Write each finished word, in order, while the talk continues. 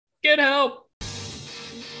Get help.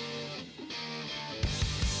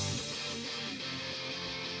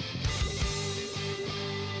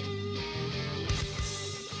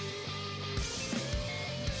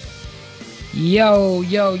 Yo,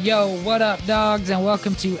 yo, yo, what up, dogs? And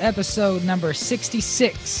welcome to episode number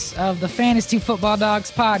 66 of the Fantasy Football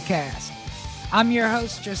Dogs podcast. I'm your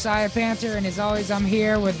host, Josiah Panther, and as always, I'm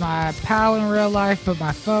here with my pal in real life, but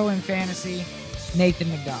my foe in fantasy,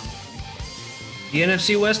 Nathan McDonald. The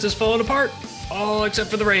NFC West is falling apart, all except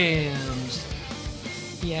for the Rams.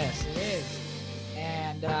 Yes, it is.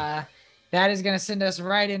 And that is going to send us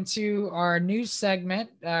right into our news segment,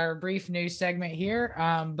 our brief news segment here.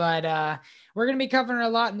 But we're going to be covering a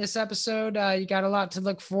lot in this episode. You got a lot to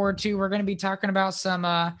look forward to. We're going to be talking about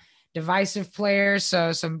some divisive players,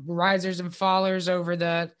 so some risers and fallers over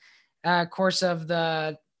the course of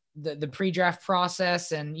the pre-draft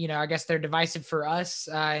process. And, you know, I guess they're divisive for us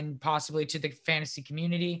and possibly to the fantasy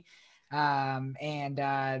community. And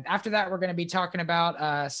after that, we're going to be talking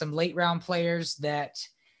about some late round players that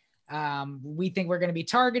we think we're going to be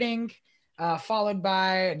targeting, followed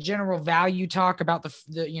by general value talk about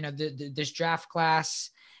this draft class.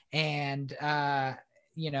 And,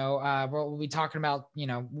 we'll be talking about,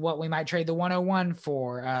 what we might trade the 101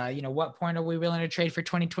 for, what point are we willing to trade for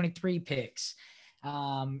 2023 picks?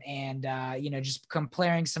 Just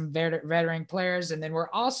comparing some veteran players. And then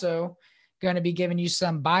we're also going to be giving you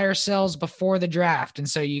some buy or sells before the draft. And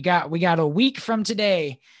so we got a week from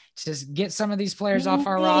today to get some of these players off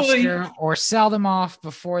our roster or sell them off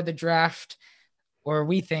before the draft, or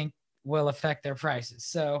we think will affect their prices.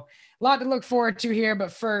 So a lot to look forward to here.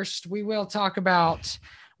 But first, we will talk about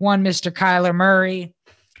one Mr. Kyler Murray,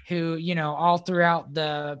 who, all throughout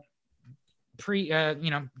the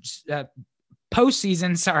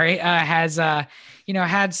postseason, has,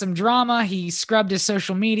 had some drama. He scrubbed his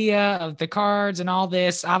social media of the cards and all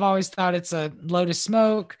this. I've always thought it's a load of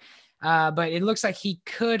smoke, but it looks like he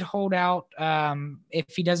could hold out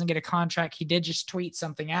if he doesn't get a contract. He did just tweet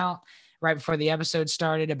something out right before the episode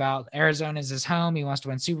started about Arizona is his home. He wants to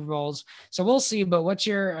win Super Bowls. So we'll see. But what's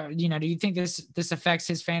your, do you think this affects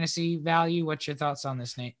his fantasy value? What's your thoughts on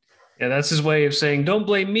this, Nate? Yeah, that's his way of saying, don't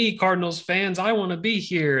blame me, Cardinals fans. I want to be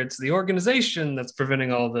here. It's the organization that's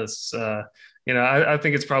preventing all this. I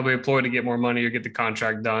think it's probably a ploy to get more money or get the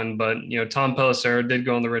contract done. But, Tom Pelissero did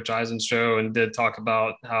go on the Rich Eisen show and did talk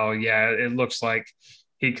about how, it looks like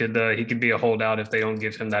he could be a holdout if they don't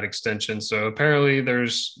give him that extension. So apparently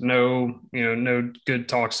there's no good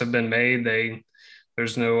talks have been made.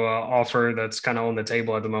 There's no offer that's kind of on the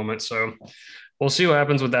table at the moment. So we'll see what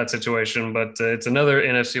happens with that situation, but it's another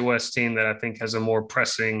NFC West team that I think has a more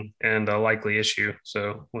pressing and likely issue.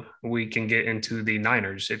 So we can get into the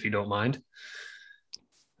Niners, if you don't mind.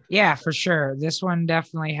 Yeah, for sure. This one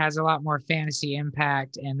definitely has a lot more fantasy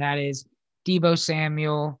impact, and that is Deebo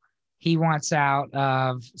Samuel. He wants out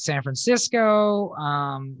of San Francisco.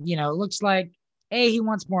 It looks like, he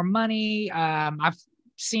wants more money. I've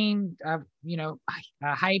seen,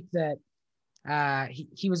 hype that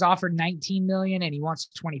he was offered 19 million and he wants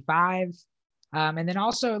 25. And then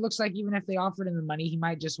also it looks like even if they offered him the money, he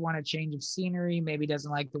might just want a change of scenery. Maybe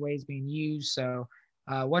doesn't like the way it's being used. So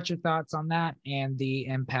what's your thoughts on that and the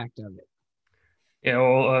impact of it? Yeah,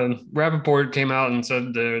 well, Rappaport came out and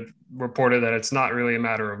reported that it's not really a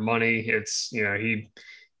matter of money. It's,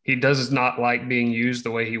 he does not like being used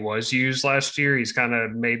the way he was used last year. He's kind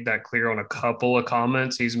of made that clear on a couple of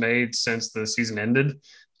comments he's made since the season ended.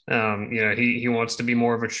 He wants to be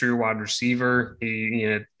more of a true wide receiver.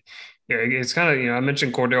 It's kind of, I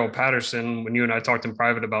mentioned Cordero Patterson when you and I talked in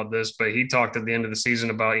private about this, but he talked at the end of the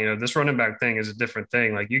season about, this running back thing is a different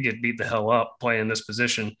thing. Like, you get beat the hell up playing this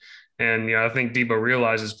position. And, I think Deebo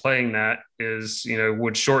realizes playing that is,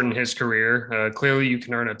 would shorten his career. Clearly you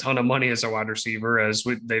can earn a ton of money as a wide receiver, as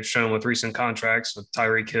they've shown with recent contracts with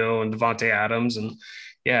Tyreek Hill and Devontae Adams. And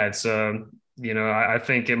it's, I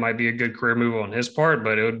think it might be a good career move on his part,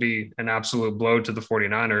 but it would be an absolute blow to the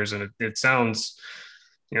 49ers. And it sounds,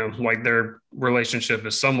 like their relationship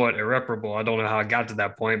is somewhat irreparable. I don't know how it got to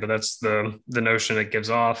that point, but that's the notion it gives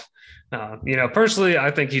off. Personally,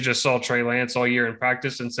 I think he just saw Trey Lance all year in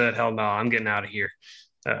practice and said, hell no, I'm getting out of here.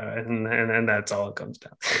 And that's all it comes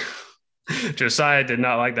down to. Josiah did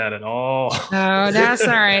not like that at all. No, that's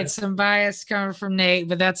all right. Some bias coming from Nate,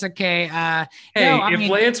 but that's okay. If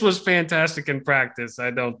Lance was fantastic in practice,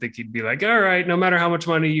 I don't think he'd be like, all right, no matter how much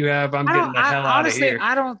money you have, I'm getting the hell out of here.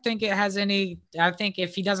 I don't think it has any. I think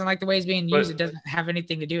if he doesn't like the way he's being used, it doesn't have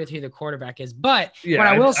anything to do with who the quarterback is. But what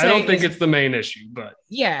I will say, I don't think it's the main issue. But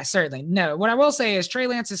yeah, certainly. No, what I will say is Trey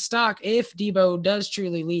Lance's stock, if Deebo does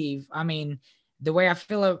truly leave, I mean, the way I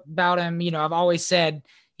feel about him, I've always said,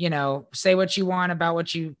 say what you want about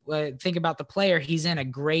what you think about the player. He's in a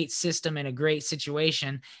great system, in a great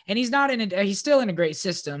situation, and he's still in a great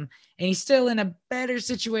system, and he's still in a better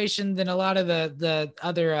situation than a lot of the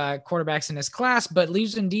other quarterbacks in this class. But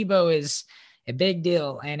losing Debo is a big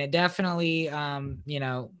deal, and it definitely,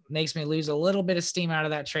 makes me lose a little bit of steam out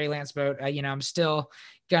of that Trey Lance boat. I'm still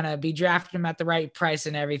gonna be drafting him at the right price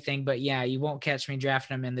and everything, but yeah, you won't catch me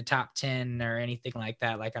drafting him in the top 10 or anything like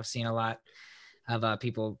that. Like I've seen a lot of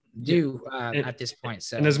people do at this point.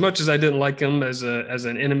 So, and as much as I didn't like him as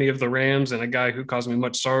an enemy of the Rams and a guy who caused me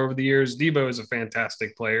much sorrow over the years, Debo is a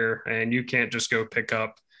fantastic player, and you can't just go pick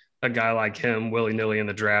up a guy like him willy-nilly in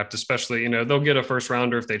the draft. Especially, they'll get a first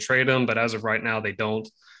rounder if they trade him, but as of right now, they don't.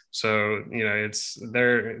 So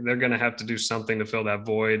they're going to have to do something to fill that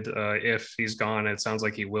void if he's gone. It sounds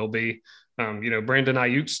like he will be. Brandon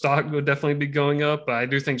Ayuk's stock would definitely be going up. I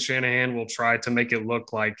do think Shanahan will try to make it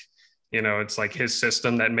look like it's like his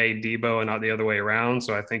system that made Debo and not the other way around.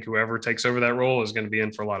 So I think whoever takes over that role is going to be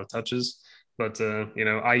in for a lot of touches. But,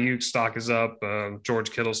 Ayuk stock is up.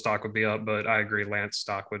 George Kittle stock would be up, but I agree Lance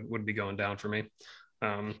stock would be going down for me.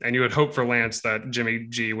 And you would hope for Lance that Jimmy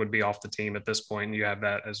G would be off the team at this point, and you have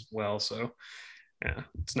that as well. So, yeah,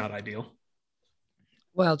 it's not ideal.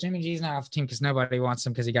 Well, Jimmy G's not off the team because nobody wants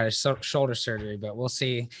him because he got his shoulder surgery, but we'll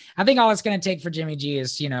see. I think all it's going to take for Jimmy G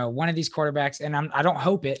is, one of these quarterbacks, and I don't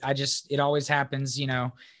hope it. it always happens,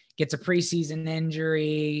 gets a preseason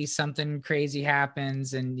injury, something crazy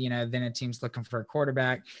happens, and, then a team's looking for a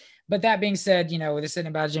quarterback. But that being said, with this thing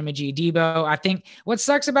about Jimmy G, Debo, I think what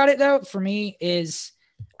sucks about it, though, for me is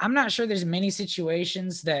I'm not sure there's many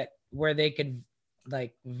situations where they could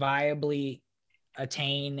like viably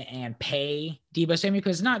attain and pay Debo Samuel,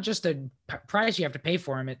 because it's not just a price you have to pay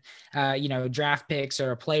for him. Draft picks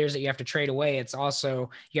or players that you have to trade away. It's also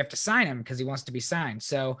you have to sign him because he wants to be signed.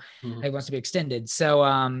 So he wants to be extended.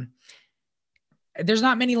 So there's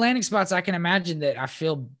not many landing spots I can imagine that I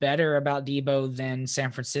feel better about Debo than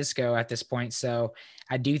San Francisco at this point. So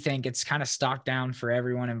I do think it's kind of stocked down for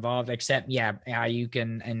everyone involved, except Ayuk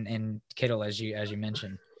and Kittle, as you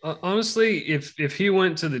mentioned. Honestly, if he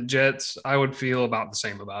went to the Jets, I would feel about the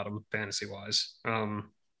same about him fantasy wise.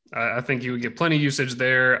 I think he would get plenty of usage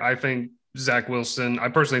there. I think Zach Wilson, I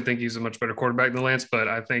personally think he's a much better quarterback than Lance, but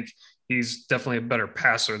I think he's definitely a better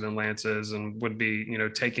passer than Lance is, and would be,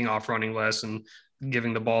 taking off running less and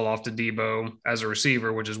giving the ball off to Debo as a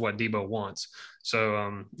receiver, which is what Debo wants. So,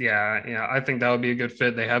 I think that would be a good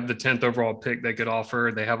fit. They have the 10th overall pick they could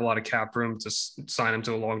offer. They have a lot of cap room to sign him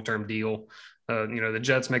to a long-term deal. The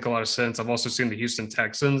Jets make a lot of sense. I've also seen the Houston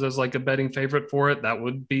Texans as like a betting favorite for it. That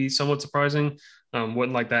would be somewhat surprising.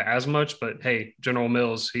 Wouldn't like that as much, but hey, General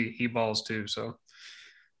Mills, he balls too. So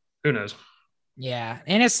who knows? Yeah.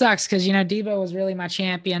 And it sucks because, Debo was really my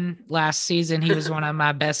champion last season. He was one of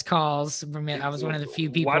my best calls. I was one of the few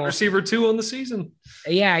people. Wide receiver 2 on the season.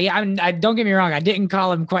 Yeah. I don't get me wrong. I didn't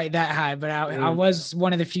call him quite that high, but I was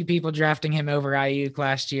one of the few people drafting him over Ayuk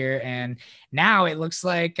last year. And now it looks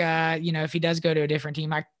like, if he does go to a different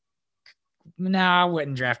team, I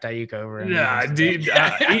wouldn't draft Ayuk over him. Yeah,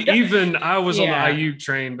 even I was on the Ayuk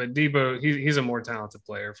train, but Debo, he's a more talented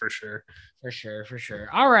player for sure. For sure.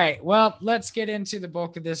 All right. Well, let's get into the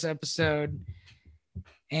bulk of this episode.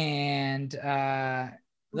 And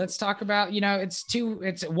let's talk about,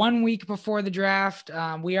 it's 1 week before the draft.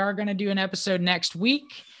 We are going to do an episode next week.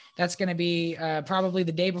 That's going to be probably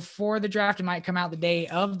the day before the draft. It might come out the day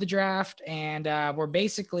of the draft. And we're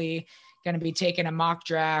basically going to be taking a mock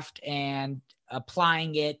draft and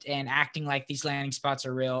applying it and acting like these landing spots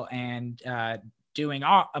are real, and doing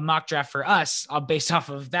a mock draft for us based off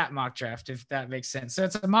of that mock draft, if that makes sense. So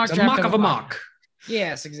it's a mock draft. Mock of a mock.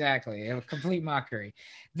 Yes, exactly. A complete mockery.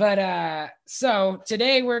 But so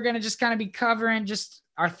today we're going to just kind of be covering just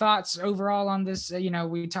our thoughts overall on this.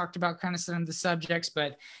 We talked about kind of some of the subjects,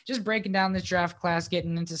 but just breaking down this draft class,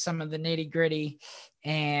 getting into some of the nitty gritty.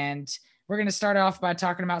 And we're going to start off by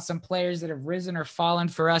talking about some players that have risen or fallen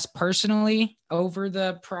for us personally over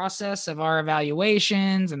the process of our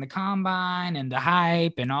evaluations and the combine and the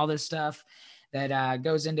hype and all this stuff that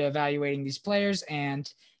goes into evaluating these players. And,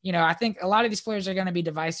 I think a lot of these players are going to be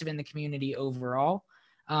divisive in the community overall.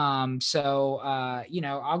 So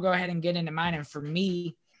I'll go ahead and get into mine. And for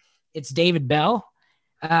me, it's David Bell.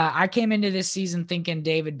 I came into this season thinking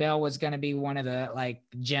David Bell was going to be one of the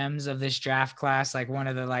gems of this draft class, like one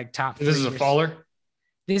of the top. This is a faller.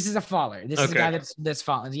 This is a faller. This is a guy that's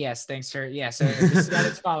fallen. Yes. Thanks for, So this is a guy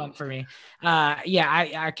that's fallen for me.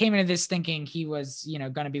 I came into this thinking he was,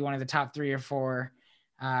 going to be one of the top 3 or 4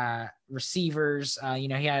 receivers. He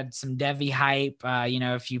had some Devy hype.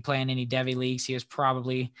 If you play in any Devy leagues, he was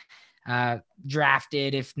probably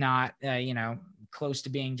drafted, if not, close to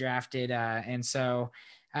being drafted. And so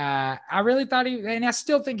I really thought and I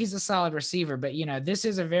still think he's a solid receiver, but this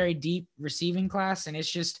is a very deep receiving class, and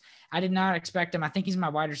it's just, I did not expect him. I think he's my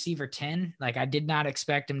wide receiver 10. Like, I did not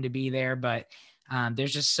expect him to be there, but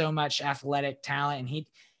there's just so much athletic talent, and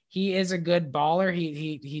he is a good baller.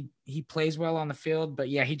 He plays well on the field, but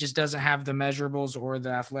yeah, he just doesn't have the measurables or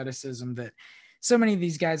the athleticism that so many of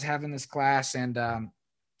these guys have in this class. And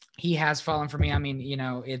he has fallen for me. I mean,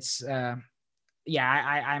 it's I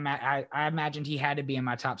imagined he had to be in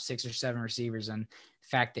my top 6 or 7 receivers, and the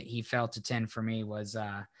fact that he fell to 10 for me was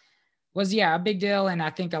a big deal. And I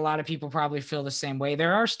think a lot of people probably feel the same way.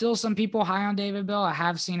 There are still some people high on David Bell. I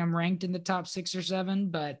have seen him ranked in the top 6 or 7,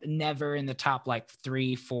 but never in the top like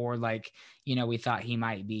 3, 4, like, we thought he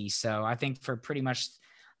might be. So I think for pretty much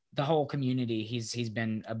the whole community, he's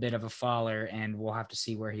been a bit of a faller, and we'll have to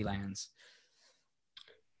see where he lands.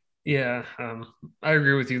 Yeah, I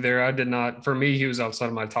agree with you there. I did not, for me, he was outside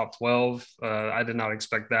of my top 12. I did not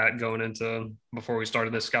expect that going into before we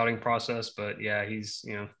started this scouting process, but yeah, he's,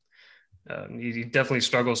 he definitely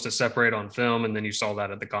struggles to separate on film, and then you saw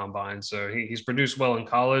that at the combine. So he's produced well in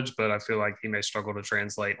college, but I feel like he may struggle to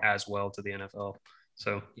translate as well to the NFL.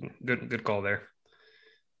 So good call there.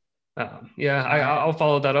 I'll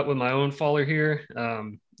follow that up with my own faller here.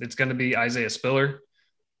 It's going to be Isaiah Spiller.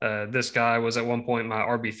 This guy was at one point my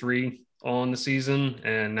RB3 on the season,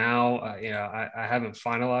 and now I haven't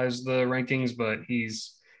finalized the rankings, but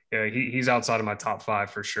he's outside of my top 5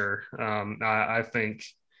 for sure. I think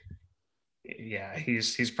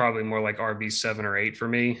he's probably more like RB7 or 8 for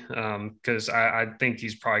me, because I think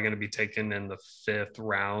he's probably going to be taken in the 5th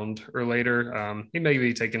round or later. He may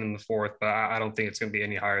be taken in the 4th, but I don't think it's going to be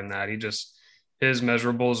any higher than that. His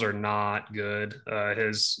measurables are not good.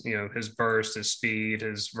 His burst, his speed,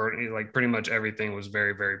 like pretty much everything was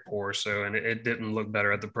very, very poor. So, and it didn't look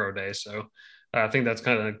better at the pro day. So I think that's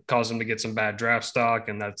kind of caused him to get some bad draft stock,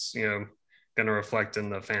 and that's, going to reflect in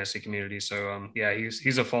the fantasy community. So,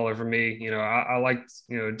 he's a faller for me. I liked,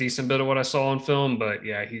 a decent bit of what I saw on film, but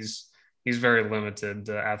yeah, he's very limited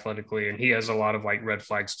athletically, and he has a lot of like red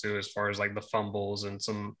flags too, as far as like the fumbles and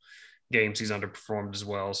some games he's underperformed as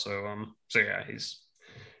well. So he's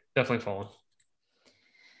definitely fallen.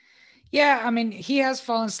 Yeah, I mean, he has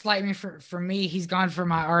fallen slightly for me. He's gone from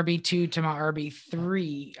my RB2 to my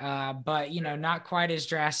RB3, but not quite as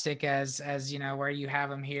drastic as where you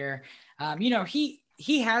have him here.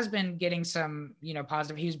 He has been getting some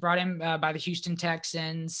positive. He was brought in by the Houston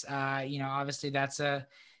Texans. Obviously that's a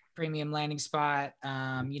premium landing spot.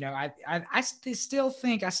 I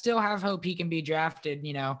still have hope he can be drafted.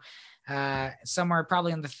 Somewhere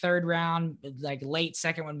probably in the 3rd round, like late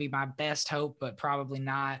 2nd would be my best hope, but probably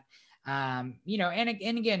not. And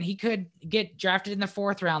again, he could get drafted in the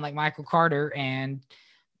 4th round like Michael Carter and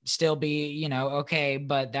still be, okay.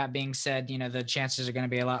 But that being said, the chances are going to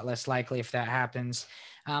be a lot less likely if that happens.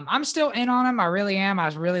 I'm still in on him. I really am. I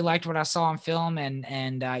really liked what I saw on film,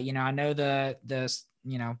 and I know the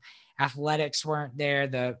athletics weren't there,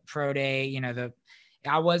 the pro day,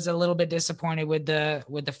 I was a little bit disappointed with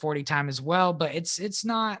the 40 time as well, but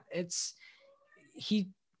he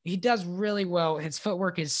does really well. His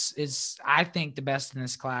footwork is I think the best in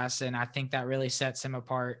this class, and I think that really sets him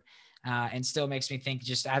apart, and still makes me think,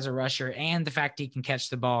 just as a rusher, and the fact he can catch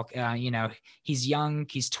the ball. He's young.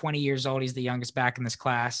 He's 20 years old. He's the youngest back in this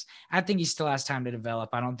class. I think he still has time to develop.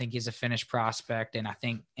 I don't think he's a finished prospect, and I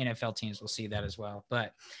think NFL teams will see that as well.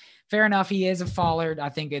 But fair enough. He is a faller, I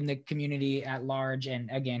think, in the community at large. And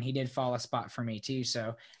again, he did fall a spot for me too.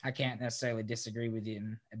 So I can't necessarily disagree with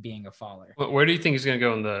him being a faller. Where do you think he's going to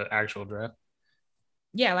go in the actual draft?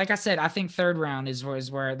 Yeah, like I said, I think 3rd round is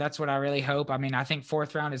where that's what I really hope. I mean, I think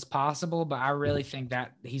 4th round is possible, but I really think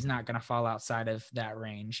that he's not going to fall outside of that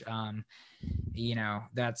range. That's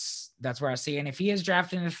where I see. And if he is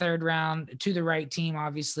drafted in the 3rd round to the right team,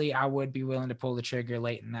 obviously I would be willing to pull the trigger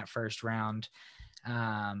late in that 1st round.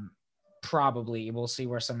 Probably we'll see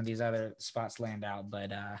where some of these other spots land out,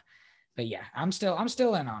 but yeah, I'm still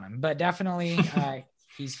in on him, but definitely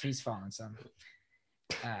he's fallen some.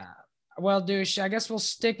 Well, douche, I guess we'll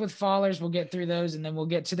stick with fallers. We'll get through those, and then we'll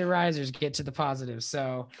get to the risers, get to the positives.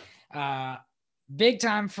 So big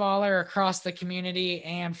time faller across the community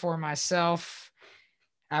and for myself.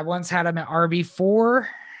 I once had him at RB4.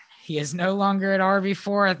 He is no longer at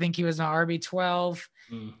RB4. I think he was on RB12.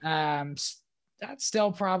 I'd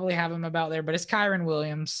still probably have him about there, but it's Kyren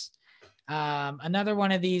Williams. Another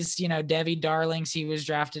one of these, Devi darlings. He was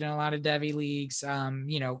drafted in a lot of Devi leagues.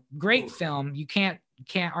 Great film. You can't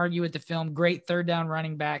argue with the film. Great third down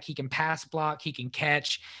running back. He can pass block. He can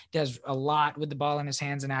catch. Does a lot with the ball in his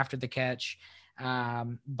hands and after the catch.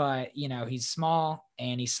 But he's small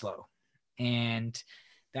and he's slow, and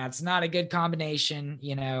that's not a good combination.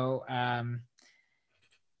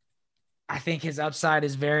 I think his upside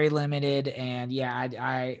is very limited, and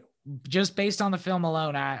I just based on the film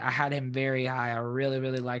alone, I had him very high. I really,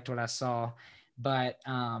 really liked what I saw, but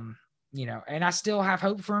and I still have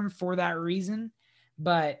hope for him for that reason.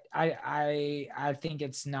 But I think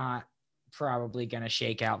it's not probably going to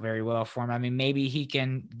shake out very well for him. I mean, maybe he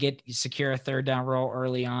can secure a third down role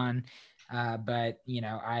early on, but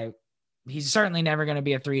he's certainly never going to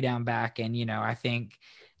be a 3-down back. And I think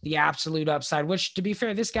the absolute upside, which to be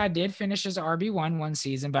fair, this guy did finish as RB1 one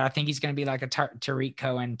season, but I think he's going to be like a Tariq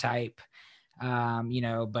Cohen type,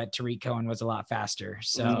 but Tariq Cohen was a lot faster.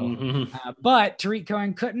 So, but Tariq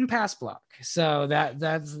Cohen couldn't pass block. So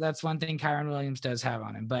that's one thing Kyron Williams does have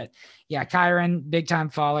on him. But yeah, Kyron, big time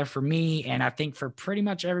faller for me. And I think for pretty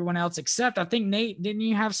much everyone else, except I think Nate, didn't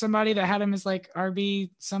you have somebody that had him as like RB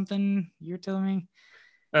something you're telling me?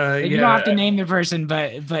 You don't have to name the person,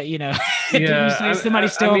 but didn't you say somebody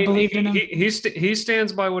still believed in him? He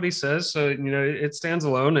stands by what he says, so it stands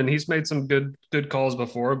alone, and he's made some good calls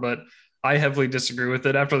before. But I heavily disagree with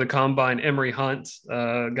it. After the combine, Emery Hunt,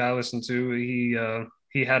 guy I listened to,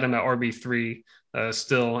 he had him at RB3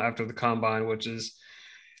 still after the combine, which is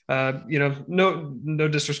no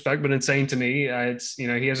disrespect, but insane to me.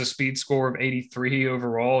 He has a speed score of 83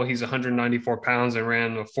 overall. He's 194 pounds and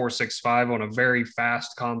ran a 4.65 on a very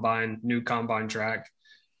fast new combine track.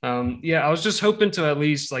 I was just hoping to at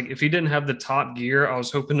least, like, if he didn't have the top gear, I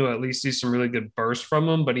was hoping to at least see some really good bursts from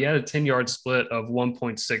him, but he had a 10-yard split of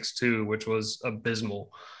 1.62, which was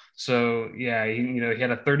abysmal. So yeah, he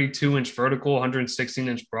had a 32-inch vertical,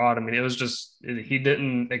 116-inch broad. I mean, he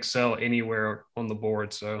didn't excel anywhere on the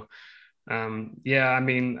board. So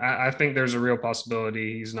I think there's a real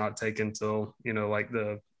possibility he's not taken till like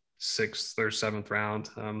the 6th or 7th round.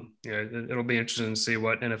 It'll be interesting to see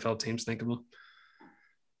what NFL teams think of him.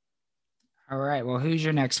 All right. Well, who's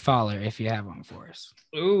your next faller if you have one for us?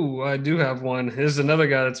 Ooh, I do have one. This is another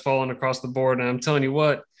guy that's fallen across the board, and I'm telling you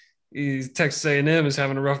what. Texas A&M is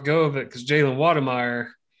having a rough go of it because Jalen Wademeyer,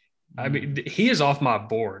 I mean, he is off my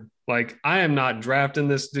board. Like, I am not drafting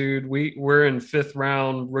this dude. We're in 5th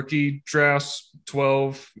round rookie drafts,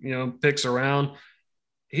 12, picks around.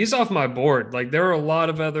 He's off my board. Like, there are a lot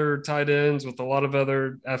of other tight ends with a lot of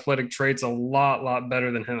other athletic traits, a lot better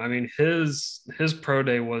than him. I mean, his pro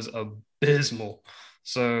day was abysmal.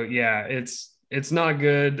 So yeah, it's not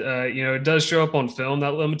good. It does show up on film,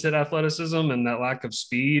 that limited athleticism and that lack of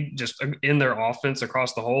speed just in their offense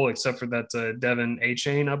across the whole, except for that Devin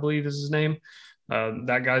A-Chain, I believe is his name.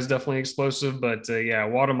 That guy's definitely explosive, but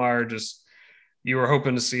Wademeyer you were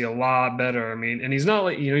hoping to see a lot better. I mean, and he's not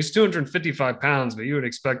like, he's 255 pounds, but you would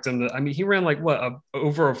expect him to, I mean, he ran like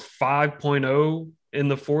over a 5.0 in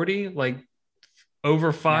the 40, like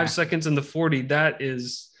over 5 seconds in the 40. That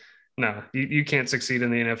is, no, you can't succeed in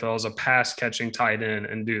the NFL as a pass catching tight end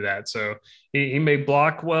and do that. So he may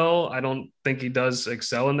block well. I don't think he does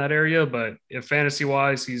excel in that area, but if fantasy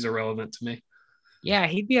wise, he's irrelevant to me. Yeah,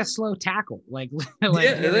 he'd be a slow tackle. I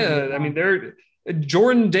mean,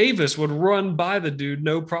 Jordan Davis would run by the dude,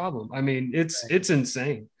 no problem. I mean, it's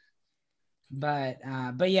insane. But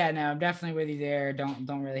yeah, no, I'm definitely with you there.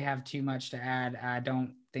 Don't really have too much to add. I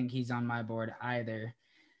don't think he's on my board either.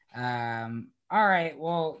 All right.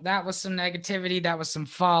 Well, that was some negativity. That was some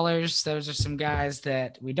fallers. Those are some guys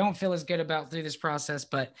that we don't feel as good about through this process.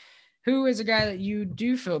 But who is a guy that you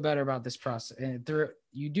do feel better about this process? Throughout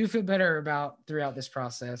this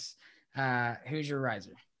process? Who's your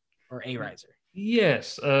riser or a riser?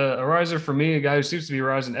 Yes, a riser for me, a guy who seems to be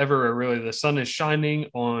rising everywhere. Really, the sun is shining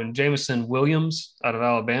on Jameson Williams out of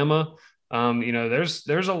Alabama. There's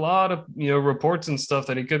a lot of reports and stuff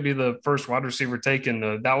that he could be the first wide receiver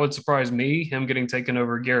taken. That would surprise me, him getting taken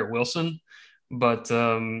over Garrett Wilson, but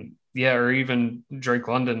or even Drake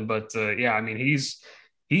London. But I mean,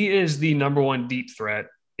 he is the number one deep threat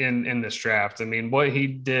in this draft. I mean, what he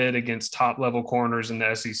did against top level corners in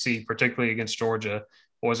the SEC, particularly against Georgia,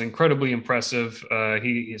 was incredibly impressive.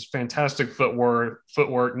 He is fantastic footwork,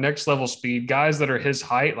 next level speed. Guys that are his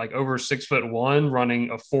height, like over 6'1",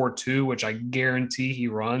 running a 4.2, which I guarantee he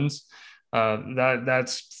runs.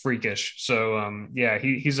 That's freakish. So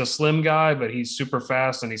he's a slim guy, but he's super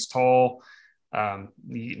fast and he's tall.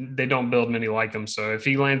 They don't build many like him. So if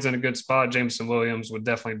he lands in a good spot, Jameson Williams would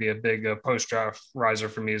definitely be a big post draft riser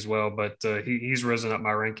for me as well. But he's risen up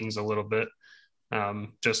my rankings a little bit,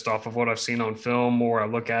 just off of what I've seen on film, more I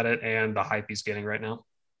look at it, and the hype he's getting right now.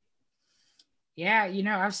 Yeah,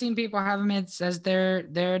 I've seen people have him as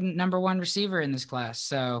their number one receiver in this class.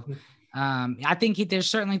 So I think there's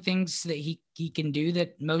certainly things that he can do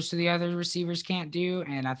that most of the other receivers can't do,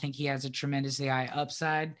 and I think he has a tremendously high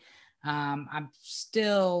upside. I'm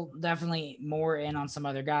still definitely more in on some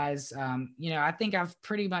other guys. I think I've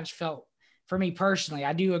pretty much felt, for me personally,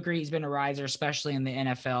 I do agree he's been a riser, especially in the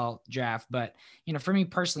NFL draft. But, for me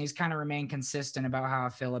personally, he's kind of remained consistent about how I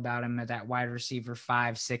feel about him at that wide receiver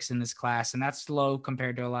 5, 6 in this class. And that's low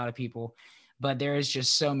compared to a lot of people. But there is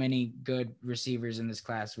just so many good receivers in this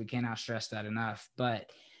class. We cannot stress that enough. But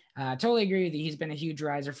I totally agree with you. He's been a huge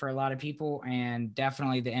riser for a lot of people, and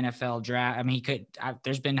definitely the NFL draft. I mean,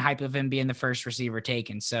 there's been hype of him being the first receiver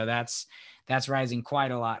taken. So that's rising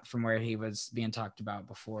quite a lot from where he was being talked about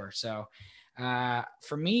before. So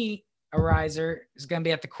for me, a riser is going to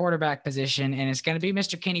be at the quarterback position, and it's going to be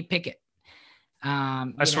Mr. Kenny Pickett.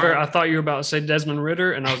 I swear, I thought you were about to say Desmond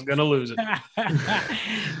Ritter, and I was going to lose it.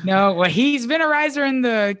 No, well, he's been a riser in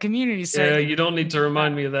the community. Yeah, you don't need to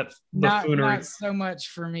remind me of that buffoonery. Not so much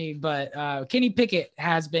for me, but Kenny Pickett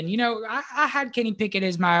has been. I had Kenny Pickett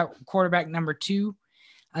as my quarterback number 2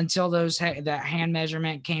 until that hand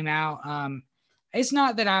measurement came out. It's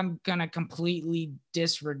not that I'm going to completely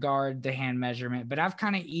disregard the hand measurement, but I've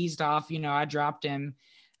kind of eased off. I dropped him,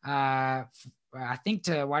 I think,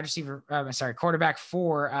 to quarterback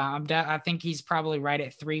 4. I think he's probably right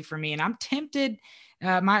at 3 for me. And I'm tempted.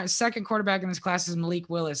 My second quarterback in this class is Malik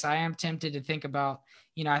Willis. I am tempted to think about,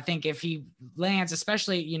 I think if he lands,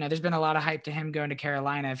 especially, there's been a lot of hype to him going to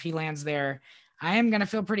Carolina. If he lands there, I am going to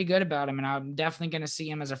feel pretty good about him. And I'm definitely going to see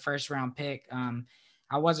him as a first round pick.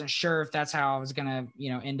 I wasn't sure if that's how I was going to,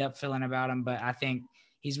 end up feeling about him, but I think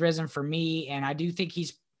he's risen for me. And I do think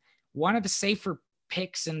he's one of the safer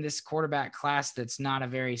picks in this quarterback class. That's not a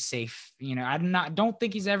very safe, don't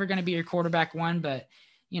think he's ever going to be your quarterback 1, but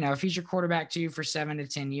if he's your quarterback 2 for 7 to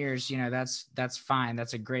 10 years, that's fine.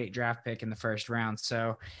 That's a great draft pick in the first round.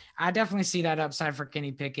 So I definitely see that upside for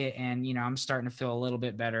Kenny Pickett. And, I'm starting to feel a little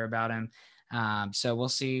bit better about him. So we'll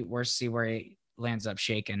see where he lands up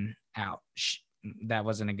shaking out. That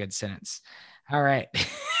wasn't a good sentence. All right.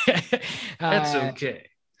 That's okay.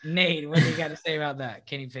 Nate, what do you got to say about that?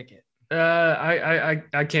 Kenny Pickett.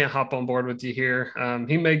 I can't hop on board with you here.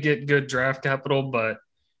 He may get good draft capital, but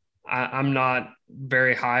I'm not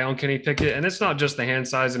very high on Kenny Pickett. And it's not just the hand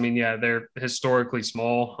size. I mean, yeah, they're historically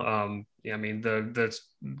small. I mean, the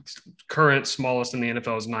current smallest in the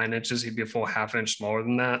NFL is 9 inches. He'd be a full half inch smaller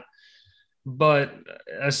than that. But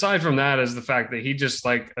aside from that is the fact that he just,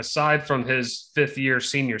 aside from his 5th year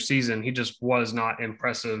senior season, he just was not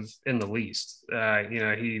impressive in the least.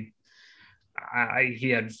 He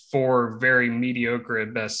had 4 very mediocre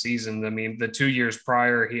at best seasons. I mean, the 2 years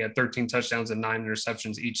prior, he had 13 touchdowns and 9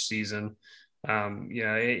 interceptions each season.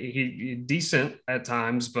 He decent at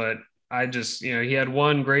times, but I just, he had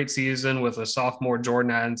one great season with a sophomore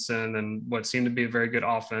Jordan Addison and what seemed to be a very good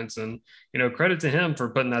offense. And, credit to him for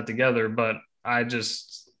putting that together. But I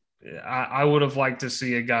would have liked to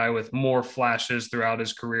see a guy with more flashes throughout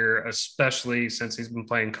his career, especially since he's been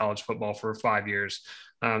playing college football for 5 years.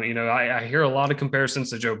 I hear a lot of comparisons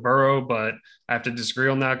to Joe Burrow, but I have to disagree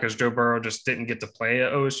on that because Joe Burrow just didn't get to play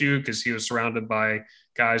at OSU because he was surrounded by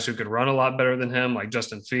guys who could run a lot better than him, like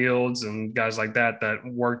Justin Fields and guys like that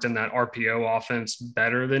worked in that RPO offense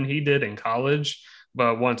better than he did in college.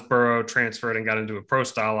 But once Burrow transferred and got into a pro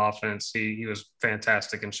style offense, he was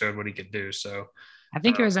fantastic and showed what he could do. So I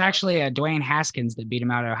think it was actually Dwayne Haskins that beat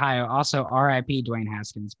him out of Ohio. Also, R.I.P. Dwayne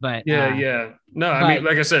Haskins. But yeah. No, I mean,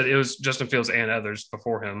 like I said, it was Justin Fields and others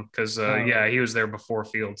before him because, he was there before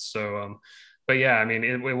Fields. So, but yeah, I mean,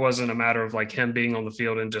 it wasn't a matter of him being on the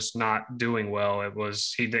field and just not doing well. It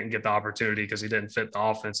was he didn't get the opportunity because he didn't fit the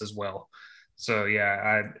offense as well. So,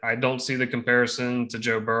 yeah, I don't see the comparison to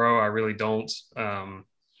Joe Burrow. I really don't.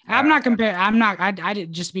 I'm not comparing. I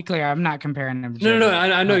did, just to be clear, I'm not comparing them. No.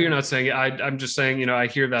 I know you're not saying it. I'm just saying, I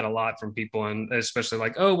hear that a lot from people, and especially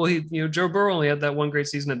Joe Burrow only had that one great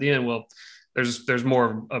season at the end. Well, there's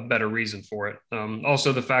more a better reason for it.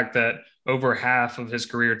 Also, the fact that over half of his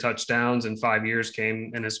career touchdowns in 5 years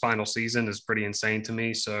came in his final season is pretty insane to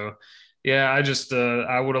me. So, yeah, I just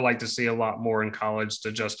I would have liked to see a lot more in college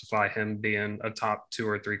to justify him being a top 2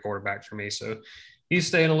 or 3 quarterback for me. So he's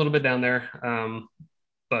staying a little bit down there.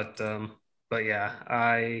 But yeah,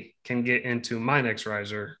 I can get into my next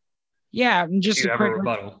riser. Yeah, just a quick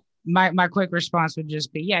rebuttal. My quick response would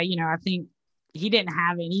just be, I think he didn't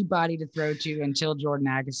have anybody to throw to until Jordan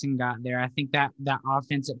Addison got there. I think that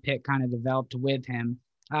offensive pick kind of developed with him.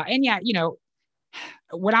 And yeah,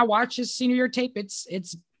 when I watch his senior year tape,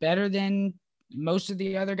 it's better than most of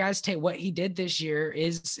the other guys tape. What he did this year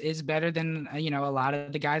is better than a lot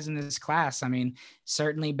of the guys in this class. I mean,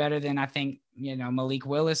 certainly better than I think Malik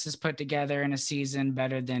Willis has put together in a season,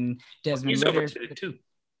 better than Desmond Ritter's too.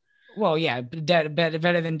 Well, yeah,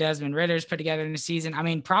 better than Desmond Ritter's put together in a season. I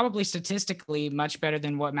mean, probably statistically much better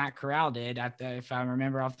than what Matt Corral did, if I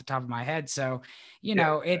remember off the top of my head. So,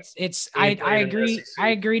 I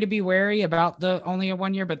agree to be wary about the only a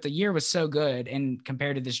 1 year, but the year was so good, and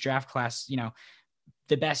compared to this draft class,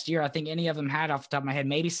 the best year I think any of them had off the top of my head.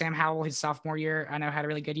 Maybe Sam Howell his sophomore year, I know, had a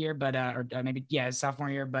really good year, but maybe his sophomore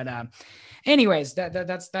year. But anyways,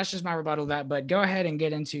 that's just my rebuttal to that. But go ahead and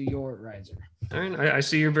get into your riser. All right, I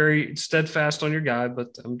see you're very steadfast on your guy,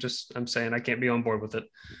 but I'm saying I can't be on board with it.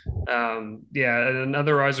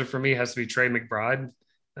 Another riser for me has to be Trey McBride.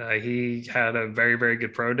 He had a very, very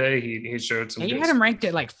good pro day. He showed some. You had him ranked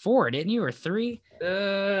at like 4, didn't you, or 3?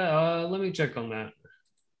 Let me check on that.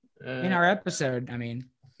 In our episode, I mean.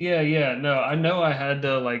 Yeah. No, I know I had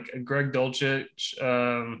like Greg Dulcich,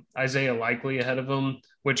 Isaiah Likely ahead of him,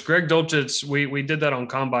 which Greg Dulcich, we did that on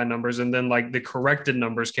combine numbers, and then like the corrected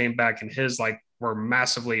numbers came back and his like were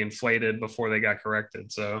massively inflated before they got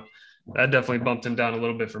corrected. So that definitely bumped him down a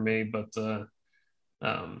little bit for me. But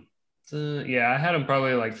I had him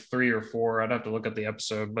probably like 3 or 4. I'd have to look at the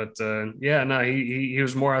episode, but he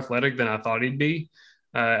was more athletic than I thought he'd be.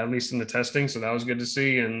 At least in the testing. So that was good to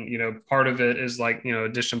see. And, part of it is like,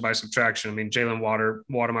 addition by subtraction. I mean, Jalen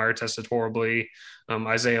Watermeyer tested horribly.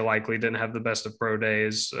 Isaiah Likely didn't have the best of pro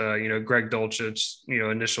days. Greg Dulcich,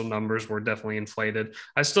 initial numbers were definitely inflated.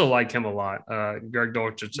 I still like him a lot. Greg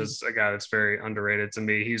Dulcich is a guy that's very underrated to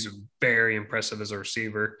me. He's very impressive as a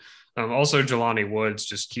receiver. Also, Jelani Woods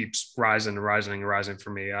just keeps rising for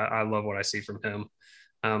me. I love what I see from him.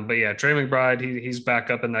 Trey McBride, he's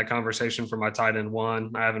back up in that conversation for my tight end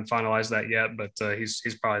 1. I haven't finalized that yet, but he's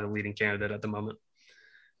probably the leading candidate at the moment.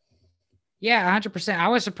 Yeah, 100%. I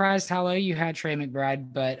was surprised how low you had Trey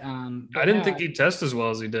McBride, but I didn't think he'd test as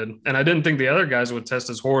well as he did, and I didn't think the other guys would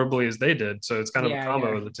test as horribly as they did. So it's kind of a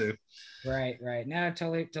combo of the two. Right. No,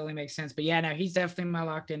 totally makes sense. But yeah, no, he's definitely my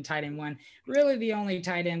locked in tight end 1. Really, the only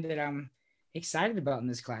tight end that I'm excited about in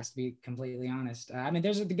this class, to be completely honest. I mean,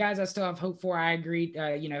 those are the guys I still have hope for. I agree.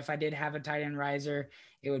 If I did have a tight end riser,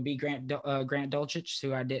 it would be Grant Dulcich,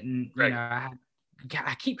 who I didn't. Right. I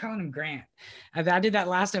keep calling him Grant. I did that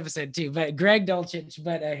last episode too, but Greg Dulcich,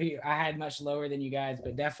 but I had much lower than you guys,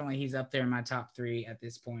 but definitely he's up there in my top 3 at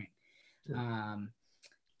this point.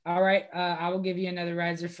 All right, I will give you another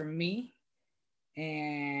riser from me,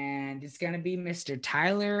 and it's gonna be Mr.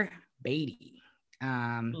 Tyler Beatty.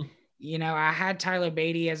 I had Tyler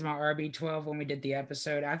Beatty as my RB12 when we did the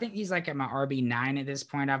episode. I think he's like at my RB9 at this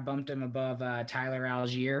point. I've bumped him above Tyler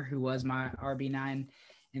Algier, who was my RB9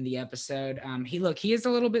 in the episode. He is a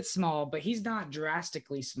little bit small, but he's not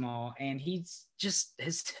drastically small. And he's just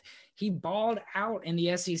he balled out in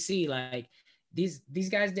the SEC. Like these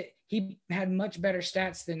guys he had much better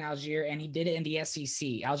stats than Algier, and he did it in the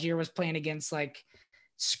SEC. Algier was playing against like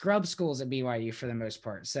scrub schools at BYU for the most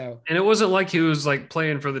part. So, and it wasn't like he was like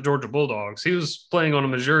playing for the Georgia Bulldogs. He was playing on a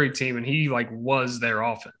Missouri team, and he like was their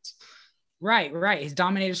offense. Right. His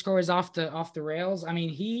dominator score is off the rails. I mean,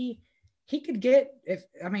 he could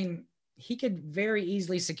he could very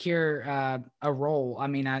easily secure a role. I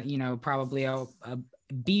mean, probably a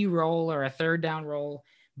B role or a third down role,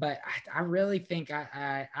 but I really think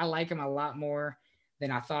I like him a lot more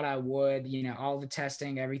than I thought I would. All the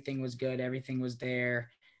testing, everything was good. Everything was there.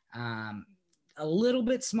 A little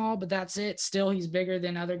bit small, but that's it. Still, he's bigger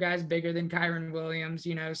than other guys, bigger than Kyron Williams,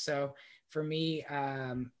 so for me,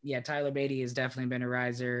 Tyler Beatty has definitely been a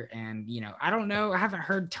riser. And, I don't know, I haven't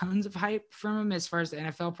heard tons of hype from him as far as the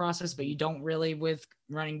NFL process, but you don't really with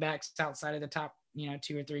running backs outside of the top, 2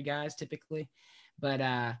 or 3 guys typically. But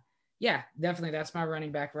definitely that's my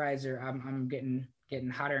running back riser. I'm getting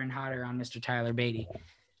hotter and hotter on Mr. Tyler Beatty.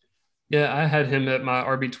 Yeah, I had him at my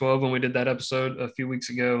RB12 when we did that episode a few weeks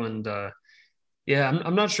ago. And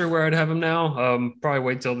I'm not sure where I'd have him now. Probably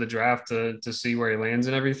wait till the draft to see where he lands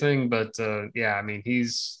and everything. But I mean,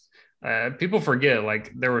 he's people forget,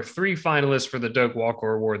 like there were 3 finalists for the Doak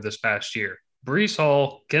Walker Award this past year: Breece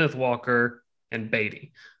Hall, Kenneth Walker, and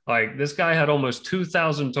Beatty. Like this guy had almost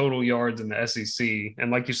 2,000 total yards in the SEC. And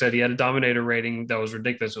like you said, he had a dominator rating that was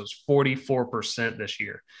ridiculous. It was 44% this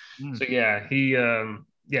year. So he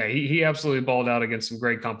absolutely balled out against some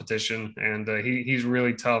great competition. And he's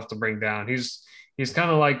really tough to bring down. He's he's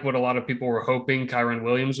kind of like what a lot of people were hoping Kyron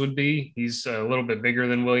Williams would be. He's a little bit bigger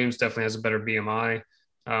than Williams, definitely has a better BMI,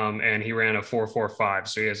 and he ran a 4.45,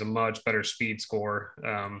 so he has a much better speed score.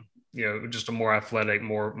 Just a more athletic,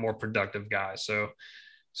 more productive guy. So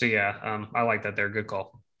yeah, I like that. They're a good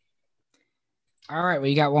call. All right, well,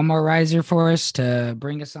 you got one more riser for us to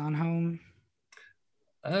bring us on home.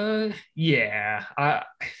 Yeah.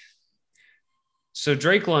 So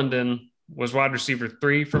Drake London was wide receiver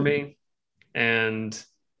 3 for me, and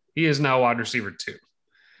he is now wide receiver 2.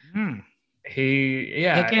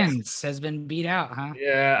 Pickens has been beat out, huh?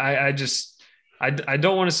 Yeah, I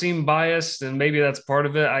don't want to seem biased, and maybe that's part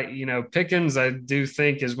of it. Pickens I do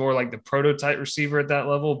think is more like the prototype receiver at that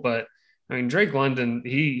level, but I mean Drake London,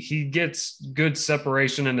 he gets good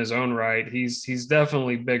separation in his own right. He's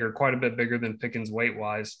definitely bigger, quite a bit bigger than Pickens weight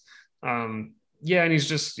wise. Yeah, and he's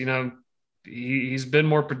just he's been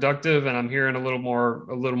more productive, and I'm hearing a little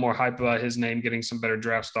more hype about his name getting some better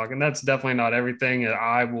draft stock, and that's definitely not everything.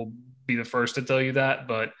 I will be the first to tell you that,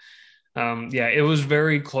 but yeah, it was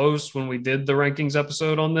very close when we did the rankings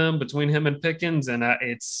episode on them between him and Pickens, and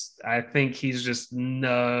I think he's just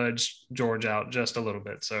nudged George out just a little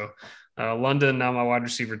bit. So London now my wide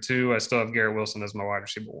receiver 2. I still have Garrett Wilson as my wide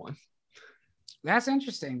receiver 1. That's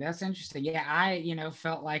interesting. Yeah, I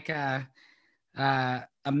felt like a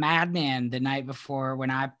madman the night before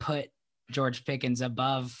when I put George Pickens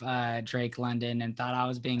above Drake London and thought I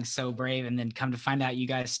was being so brave, and then come to find out you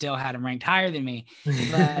guys still had him ranked higher than me.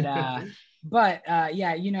 But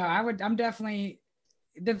yeah, I'm definitely,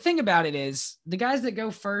 the thing about it is the guys that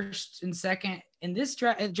go first and second in this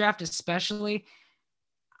draft especially,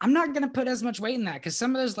 I'm not going to put as much weight in that because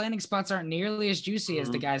some of those landing spots aren't nearly as juicy as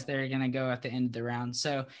the guys that are going to go at the end of the round.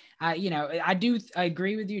 So, I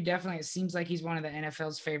agree with you. Definitely. It seems like he's one of the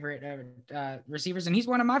NFL's favorite receivers, and he's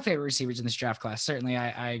one of my favorite receivers in this draft class. Certainly.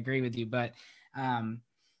 I agree with you, but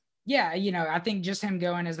yeah, I think just him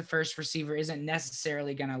going as the first receiver isn't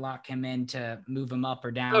necessarily going to lock him in to move him up or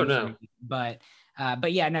down. Oh, no.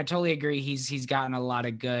 But yeah, no, totally agree. He's gotten a lot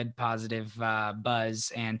of good positive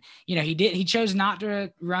buzz, and he chose not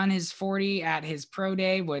to run his 40 at his pro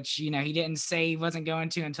day, which he didn't say he wasn't going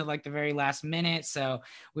to until like the very last minute. So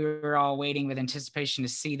we were all waiting with anticipation to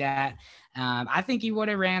see that. I think he would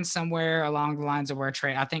have ran somewhere along the lines of where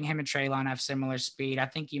I think him and Treylon have similar speed. I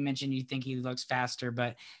think you mentioned you think he looks faster,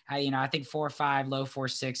 but I think 4.5, low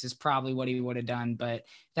 4.6 is probably what he would have done. But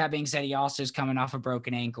that being said, he also is coming off a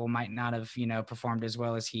broken ankle, might not have, performed as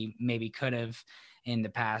well as he maybe could have in the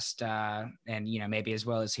past, and, maybe as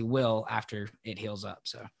well as he will after it heals up.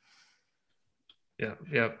 So.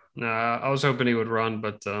 Yeah. No, I was hoping he would run,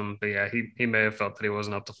 but yeah, he may have felt that he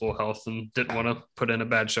wasn't up to full health and didn't want to put in a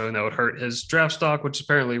bad showing that would hurt his draft stock, which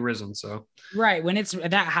apparently risen. So right, when it's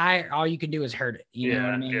that high, all you can do is hurt it. You know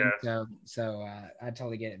what I mean? Yeah. So I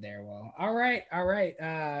totally get it there. Well, all right.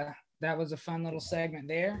 That was a fun little segment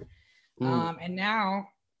there. And now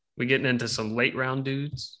we getting into some late round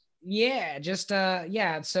dudes. Yeah, just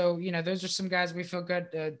yeah. So those are some guys we feel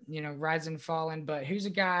good, rising, falling. But who's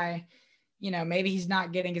a guy? Maybe he's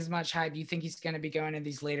not getting as much hype. You think he's going to be going in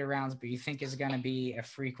these later rounds, but you think is going to be a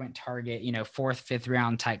frequent target, 4th, 5th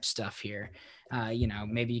round type stuff here.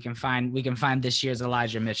 Maybe we can find this year's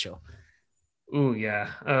Elijah Mitchell. Oh yeah.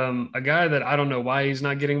 A guy that I don't know why he's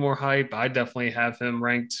not getting more hype. I definitely have him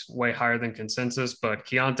ranked way higher than consensus, but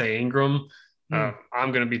Keontae Ingram, I'm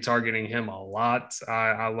going to be targeting him a lot.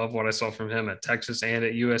 I love what I saw from him at Texas and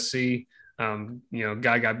at USC.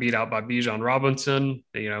 Guy got beat out by Bijan Robinson,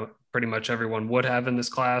 pretty much everyone would have in this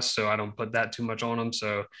class. So I don't put that too much on him.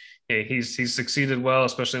 So yeah, he's succeeded well,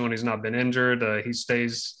 especially when he's not been injured. He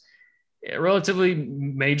stays relatively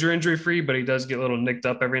major injury free, but he does get a little nicked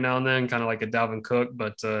up every now and then, kind of like a Dalvin Cook.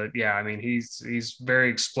 But yeah, I mean, he's very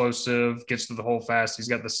explosive, gets to the hole fast. He's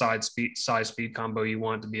got the size speed combo you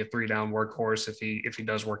want to be a 3-down workhorse if he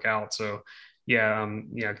does work out. So yeah,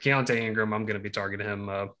 Keontae Ingram, I'm going to be targeting him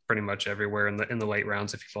pretty much everywhere in the late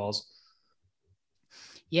rounds if he falls.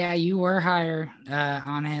 Yeah, you were higher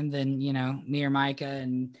on him than me or Micah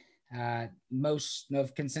and most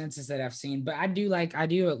of consensus that I've seen. But I do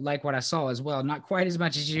like what I saw as well. Not quite as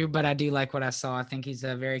much as you, but I do like what I saw. I think he's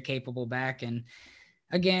a very capable back. And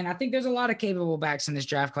again, I think there's a lot of capable backs in this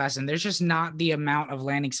draft class, and there's just not the amount of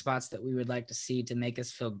landing spots that we would like to see to make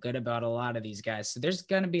us feel good about a lot of these guys. So there's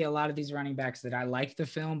going to be a lot of these running backs that I like the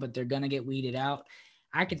film, but they're going to get weeded out.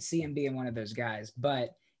 I could see him being one of those guys,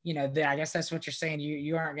 but I guess that's what you're saying.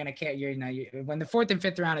 You aren't going to care. When the 4th and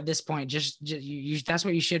 5th round at this point, just that's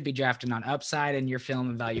what you should be drafting on upside in your film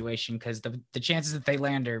evaluation, because the chances that they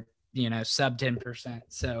land are, sub 10%.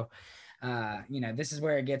 So this is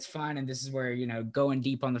where it gets fun, and this is where going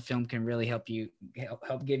deep on the film can really help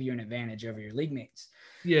give you an advantage over your league mates.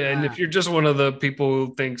 Yeah, and if you're just one of the people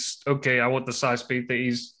who thinks, okay, I want the size speed that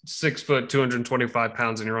he's 6 foot, 225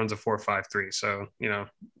 pounds, and he runs a 4.53. So,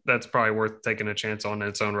 that's probably worth taking a chance on in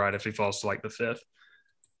its own right if he falls to like the fifth.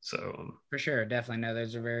 So for sure, definitely. No,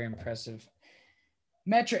 those are very impressive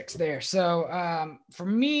metrics there. So for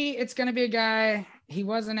me, it's going to be a guy. He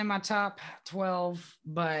wasn't in my top 12,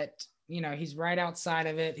 but he's right outside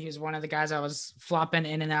of it. He was one of the guys I was flopping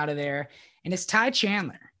in and out of there, and it's Ty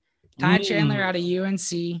Chandler. Ty Chandler out of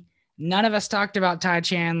UNC. None of us talked about Ty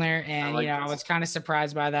Chandler, and I was kind of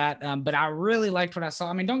surprised by that. But I really liked what I saw.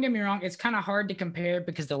 I mean, don't get me wrong; it's kind of hard to compare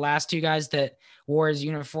because the last two guys that wore his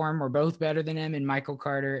uniform were both better than him, in Michael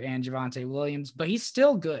Carter and Javonte Williams. But he's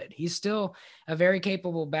still good. He's still a very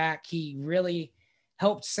capable back. He really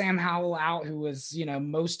helped Sam Howell out, who was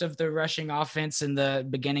most of the rushing offense in the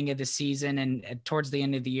beginning of the season, and towards the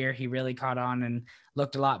end of the year, he really caught on and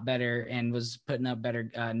looked a lot better and was putting up better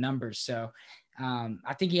numbers. So.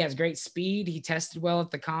 I think he has great speed. He tested well at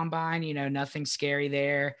the combine, nothing scary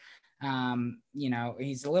there.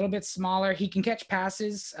 He's a little bit smaller. He can catch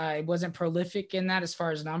passes. It wasn't prolific in that as far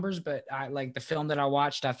as numbers, but I like the film that I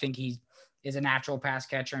watched. I think he is a natural pass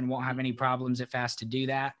catcher and won't have any problems if asked to do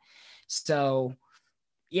that. So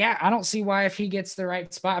yeah, I don't see why if he gets the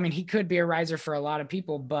right spot. I mean, he could be a riser for a lot of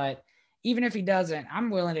people, but even if he doesn't, I'm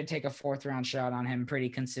willing to take a 4th round shot on him pretty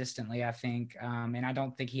consistently, I think. And I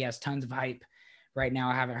don't think he has tons of hype right now.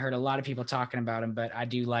 I haven't heard a lot of people talking about him, but I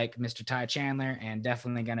do like Mr. Ty Chandler and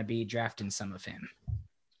definitely going to be drafting some of him.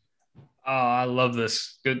 Oh, I love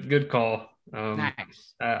this. Good call.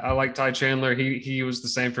 Nice. I like Ty Chandler. He was the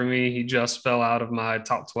same for me. He just fell out of my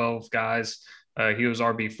top 12 guys. He was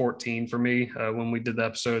RB 14 for me when we did the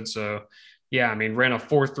episode. So yeah, I mean, ran a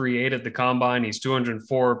 4.38 at the combine. He's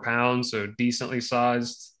 204 pounds, so decently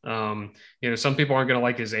sized. Some people aren't going to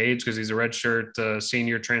like his age because he's a redshirt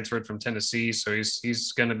senior transferred from Tennessee. So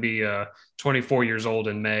he's going to be 24 years old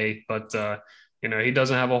in May, but he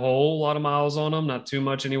doesn't have a whole lot of miles on him, not too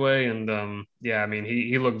much anyway. And I mean,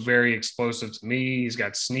 he looked very explosive to me. He's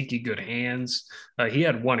got sneaky good hands. He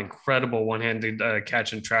had one incredible one-handed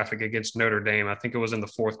catch in traffic against Notre Dame. I think it was in the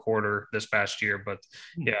 4th quarter this past year. But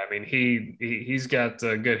yeah, I mean, he's got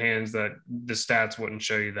good hands that the stats wouldn't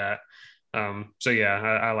show you that. So yeah,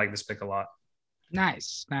 I like this pick a lot.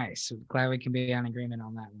 Nice. Glad we can be on agreement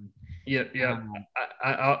on that one. Yeah.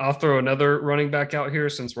 I'll throw another running back out here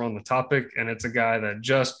since we're on the topic, and it's a guy that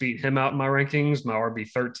just beat him out in my rankings, my RB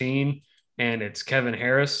 13, and it's Kevin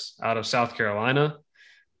Harris out of South Carolina.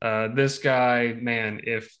 This guy, man,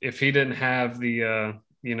 if he didn't have the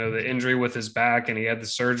the injury with his back and he had the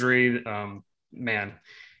surgery, man,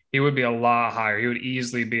 he would be a lot higher. He would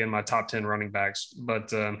easily be in my top 10 running backs,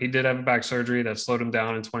 but he did have a back surgery that slowed him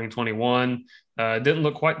down in 2021. Didn't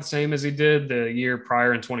look quite the same as he did the year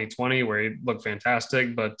prior in 2020, where he looked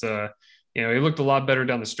fantastic, but he looked a lot better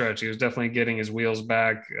down the stretch. He was definitely getting his wheels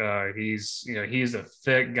back. He's a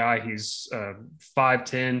thick guy. He's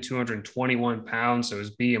 5'10", 221 pounds. So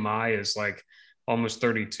his BMI is like almost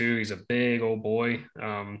 32. He's a big old boy.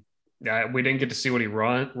 We didn't get to see what he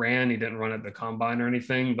ran. He didn't run at the combine or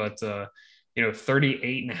anything, but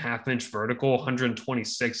 38.5-inch vertical,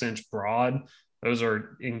 126-inch broad. Those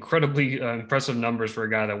are incredibly impressive numbers for a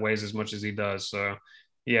guy that weighs as much as he does. So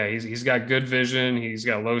yeah, he's got good vision. He's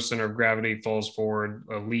got low center of gravity, falls forward,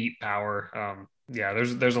 elite power.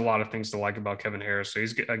 There's a lot of things to like about Kevin Harris. So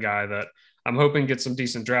he's a guy that I'm hoping gets some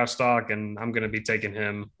decent draft stock, and I'm going to be taking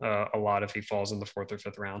him a lot if he falls in the 4th or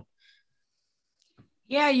 5th round.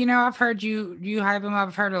 Yeah, I've heard you hype him up.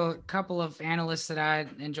 I've heard a couple of analysts that I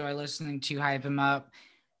enjoy listening to hype him up.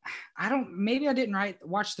 Maybe I didn't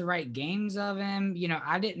watch the right games of him.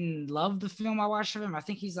 I didn't love the film I watched of him. I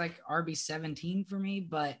think he's like RB 17 for me,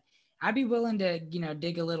 but I'd be willing to,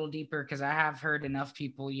 dig a little deeper because I have heard enough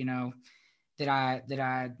people, that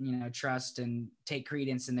I trust and take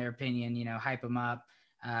credence in their opinion, hype him up.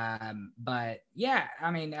 But yeah, I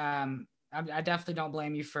mean, I definitely don't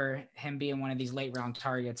blame you for him being one of these late round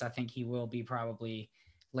targets. I think he will be probably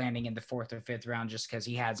landing in the 4th or 5th round just because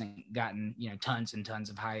he hasn't gotten, tons and tons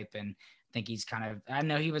of hype. And I think he's I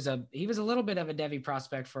know he was a little bit of a Devy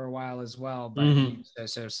prospect for a while as well, but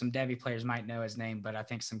so some Devy players might know his name, but I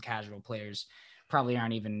think some casual players probably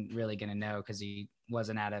aren't even really going to know because he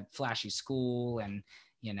wasn't at a flashy school and,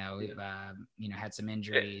 had some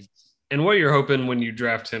injuries. And what you're hoping when you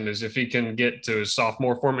draft him is if he can get to his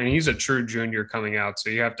sophomore form, and he's a true junior coming out. So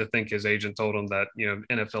you have to think his agent told him that,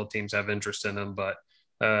 NFL teams have interest in him, but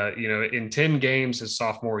In 10 games his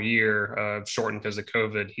sophomore year, shortened because of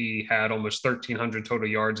COVID, he had almost 1,300 total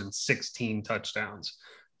yards and 16 touchdowns.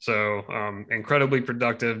 So incredibly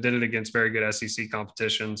productive, did it against very good SEC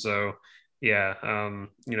competition. So yeah,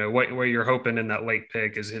 what you're hoping in that late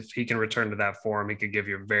pick is if he can return to that form, he could give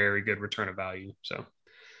you a very good return of value. So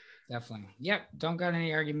definitely. Yep. Don't got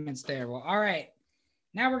any arguments there. Well, all right.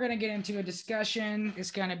 Now we're going to get into a discussion.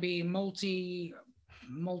 It's going to be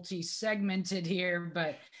multi-segmented here,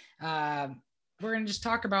 but we're going to just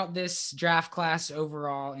talk about this draft class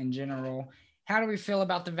overall in general. How do we feel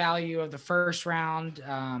about the value of the first round?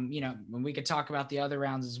 When we could talk about the other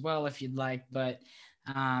rounds as well if you'd like, but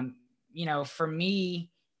for me,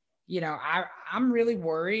 I'm really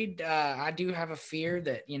worried. I do have a fear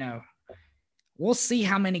that we'll see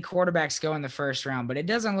how many quarterbacks go in the first round, but it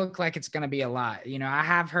doesn't look like it's going to be a lot. I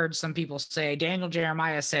have heard some people say, Daniel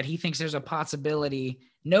Jeremiah said he thinks there's a possibility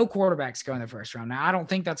no quarterbacks go in the first round. Now, I don't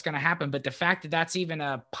think that's going to happen, but the fact that that's even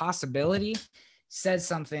a possibility says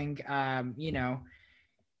something.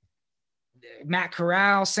 Matt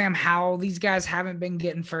Corral, Sam Howell, these guys haven't been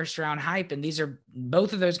getting first round hype. And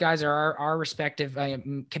both of those guys are our respective,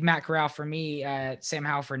 Matt Corral for me, Sam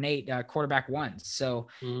Howell for Nate, quarterback ones. So,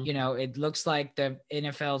 it looks like the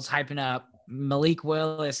NFL's hyping up Malik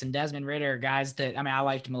Willis and Desmond Ridder, guys that, I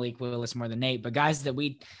liked Malik Willis more than Nate, but guys that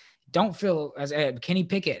we don't feel as Kenny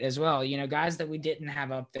Pickett as well, guys that we didn't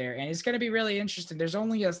have up there. And it's going to be really interesting. There's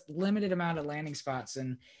only a limited amount of landing spots,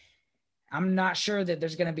 and I'm not sure that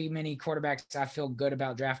there's going to be many quarterbacks I feel good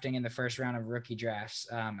about drafting in the first round of rookie drafts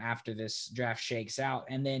after this draft shakes out.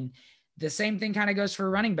 And then the same thing kind of goes for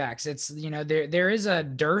running backs. It's, there is a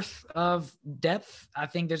dearth of depth. I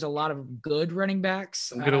think there's a lot of good running backs.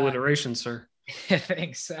 Some good alliteration, sir.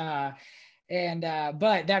 Thanks.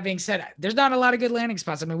 But that being said, there's not a lot of good landing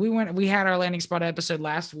spots. We had our landing spot episode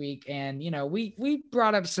last week, and we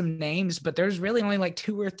brought up some names, but there's really only like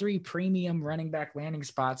 2 or 3 premium running back landing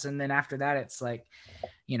spots. And then after that, it's like,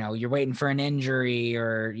 you're waiting for an injury,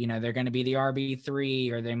 or, they're going to be the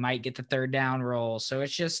RB3, or they might get the third down role. So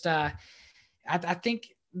it's just, I think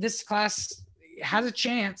this class has a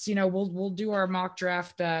chance. We'll do our mock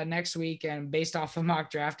draft next week, and based off of mock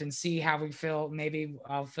draft, and see how we feel. Maybe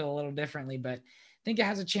I'll feel a little differently, but I think it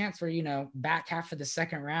has a chance for, back half of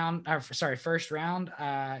the first round,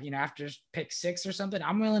 after pick 6 or something,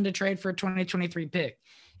 I'm willing to trade for a 2023 pick.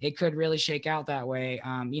 It could really shake out that way.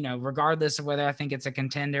 Regardless of whether I think it's a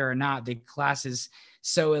contender or not, the class is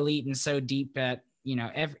so elite and so deep at,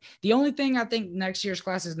 the only thing I think next year's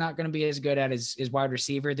class is not going to be as good at is wide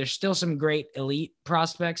receiver. There's still some great elite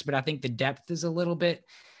prospects, but I think the depth is a little bit,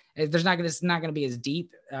 it's not going to be as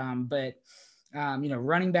deep. Running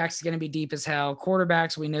backs is going to be deep as hell.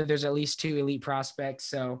 Quarterbacks, we know there's at least 2 elite prospects.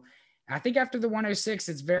 So I think after the 106,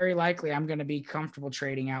 it's very likely I'm going to be comfortable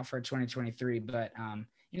trading out for 2023. But,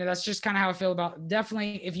 that's just kind of how I feel about.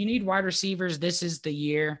 Definitely, if you need wide receivers, this is the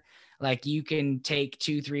year. Like, you can take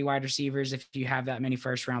 2-3 wide receivers if you have that many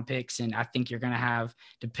first round picks. And I think you're going to have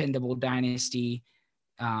dependable dynasty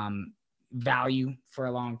value for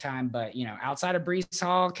a long time. But, outside of Breece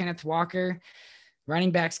Hall, Kenneth Walker,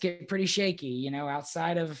 running backs get pretty shaky,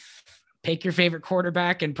 outside of pick your favorite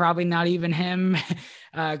quarterback, and probably not even him.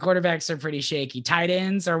 Quarterbacks are pretty shaky. Tight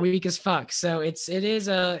ends are weak as fuck. So it is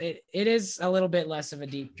a little bit less of a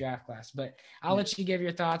deep draft class, but I'll let you give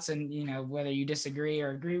your thoughts, and, whether you disagree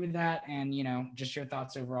or agree with that, and, just your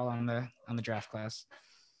thoughts overall on the draft class.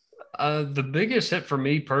 The biggest hit for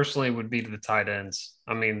me personally would be to the tight ends.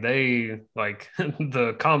 They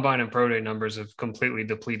the combine and pro day numbers have completely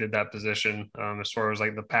depleted that position, as far as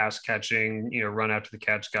like the pass catching, run after the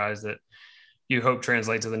catch guys that you hope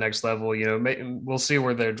translate to the next level. We'll see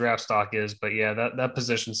where their draft stock is, but yeah, that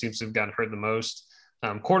position seems to have gotten hurt the most.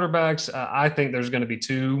 Quarterbacks, I think there's going to be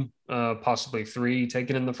 2, possibly 3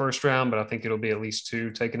 taken in the first round, but I think it'll be at least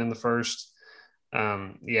 2 taken in the first.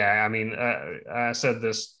 I said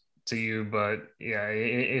this to you, but yeah,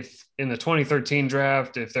 if in the 2013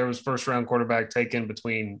 draft, if there was first round quarterback taken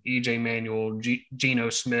between EJ Manuel,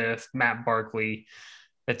 Geno Smith, Matt Barkley,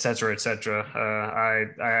 et cetera,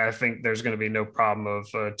 I think there's going to be no problem of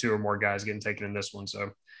 2 or more guys getting taken in this one.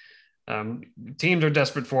 So teams are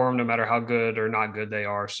desperate for them, no matter how good or not good they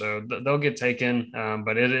are. So they'll get taken,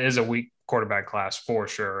 but it is a weak quarterback class for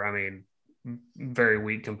sure. Very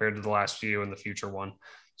weak compared to the last few and the future one.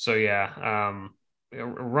 So yeah,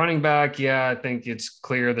 running back, yeah, I think it's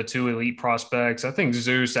clear the 2 elite prospects. I think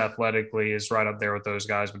Zeus athletically is right up there with those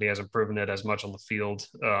guys, but he hasn't proven it as much on the field.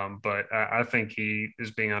 But I think he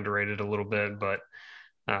is being underrated a little bit. But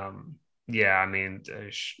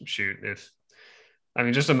shoot, I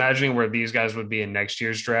mean, just imagining where these guys would be in next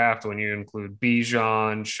year's draft when you include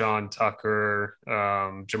Bijan, Sean Tucker,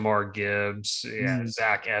 Jamar Gibbs, yeah, Mm.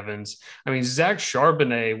 Zach Evans. I mean, Zach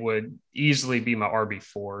Charbonnet would easily be my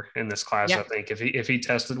RB4 in this class. I Yep. think if he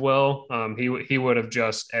tested well, he would have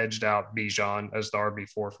just edged out Bijan as the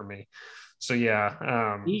RB4 for me. So yeah,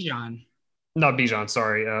 Bijan. not Bijan,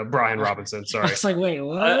 sorry, Brian I Robinson, sorry. was like, wait,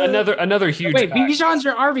 what? Another huge Wait, back, Bijan's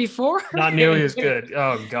your RB4? not nearly as good.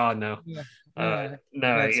 Oh God, no. Yeah. No,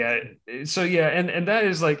 That's yeah. So yeah, and that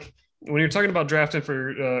is like when you're talking about drafting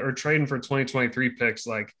for or trading for 2023 picks,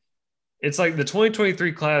 like it's like the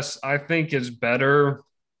 2023 class I think is better,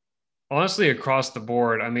 honestly, across the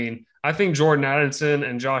board. I mean, I think Jordan Addison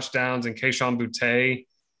and Josh Downs and Kayshon Boutte.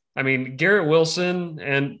 I mean, Garrett Wilson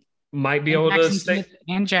and might be able to stay.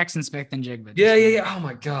 Jackson Smith and Jigba. Yeah, yeah, yeah. Oh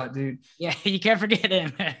my God, dude. Yeah, you can't forget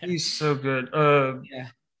him. He's so good. Yeah.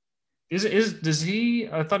 Does he?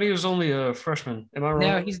 I thought he was only a freshman. Am I wrong?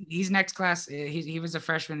 No, he's next class. He was a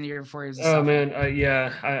freshman the year before. He was a Oh sophomore. man,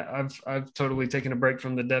 yeah, I've totally taken a break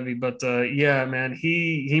from the Devi, but yeah, man,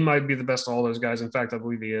 he might be the best of all those guys. In fact, I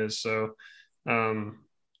believe he is. So, um,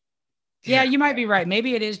 Yeah, yeah, you might be right.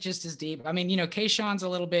 Maybe it is just as deep. I mean, Kayshawn's a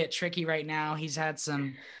little bit tricky right now. He's had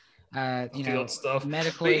some, field stuff.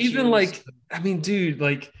 medical But issues. even like, I mean, dude,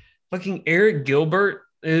 like fucking Eric Gilbert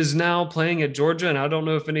is now playing at Georgia, and I don't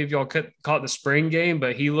know if any of y'all caught the spring game,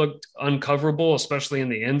 but he looked uncoverable, especially in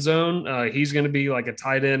the end zone. He's going to be like a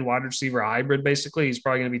tight end wide receiver hybrid, basically. He's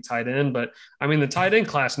probably going to be tight end, but I mean, the tight end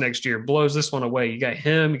class next year blows this one away. You got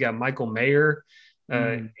him, you got Michael Mayer.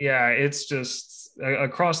 Yeah, it's just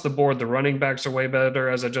across the board. The running backs are way better.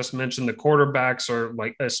 As I just mentioned, the quarterbacks are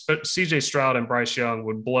like CJ Stroud and Bryce Young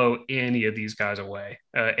would blow any of these guys away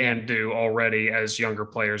and do already as younger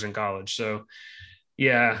players in college. So,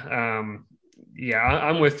 yeah, yeah,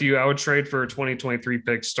 I'm with you. I would trade for a 2023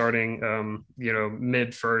 pick starting,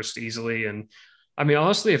 mid first easily. And I mean,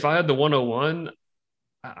 honestly, if I had the 101,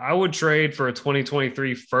 I would trade for a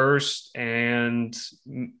 2023 first and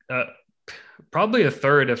probably a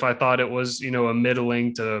third if I thought it was, a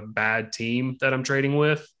middling to bad team that I'm trading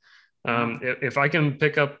with. If I can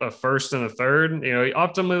pick up a first and a third,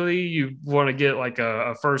 optimally you want to get like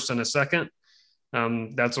a first and a second.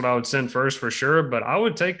 That's what I would send first for sure. But I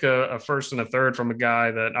would take a first and a third from a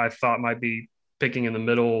guy that I thought might be picking in the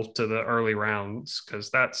middle to the early rounds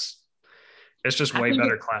because it's just way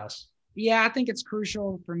better class. Yeah, I think it's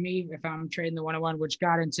crucial for me if I'm trading the 101, which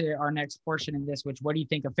got into our next portion of this, which what do you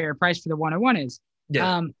think a fair price for the 101 is?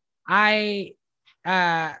 Yeah.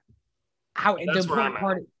 The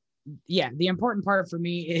important part for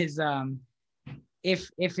me is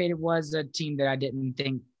if it was a team that I didn't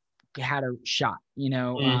think had a shot,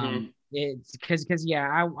 it's because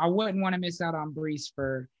I wouldn't want to miss out on Brees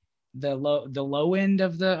for the low end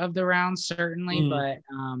of the round, certainly, but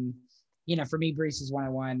for me, Brees is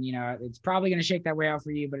 101. It's probably going to shake that way out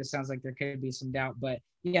for you, but it sounds like there could be some doubt. But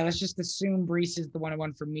yeah, let's just assume Brees is the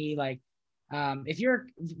 101 for me. Like,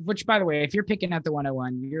 which by the way, if you're picking at the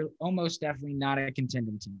 101, you're almost definitely not a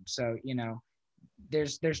contending team. So,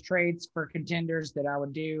 there's trades for contenders that I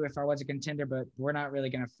would do if I was a contender, but we're not really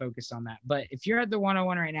going to focus on that. But if you're at the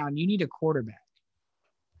 101 right now and you need a quarterback,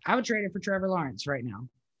 I would trade it for Trevor Lawrence right now.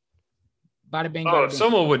 Bada bing. Oh, if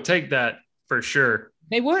someone would take that for sure.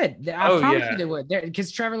 They would. I promise you they would.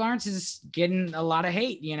 Because Trevor Lawrence is getting a lot of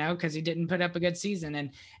hate, because he didn't put up a good season,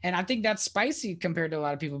 and I think that's spicy compared to a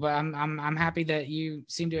lot of people. But I'm happy that you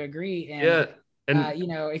seem to agree. And, yeah. And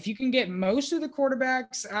if you can get most of the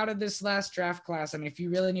quarterbacks out of this last draft class, I mean, if you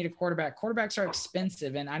really need a quarterback, quarterbacks are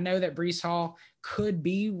expensive, and I know that Brees Hall could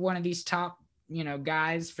be one of these top,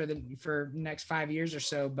 guys for the next 5 years or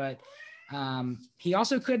so, but. He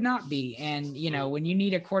also could not be. And, when you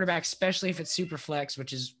need a quarterback, especially if it's super flex,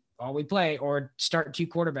 which is all we play, or start two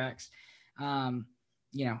quarterbacks,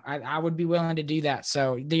 I would be willing to do that.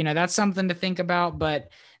 So, that's something to think about. But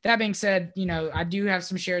that being said, I do have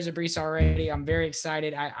some shares of Brees already. I'm very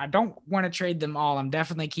excited. I don't want to trade them all. I'm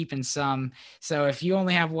definitely keeping some. So if you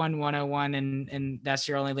only have 101 and that's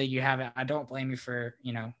your only league you have it, I don't blame you for,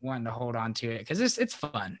 wanting to hold on to it because it's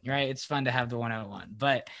fun, right? It's fun to have the 101.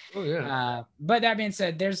 But but that being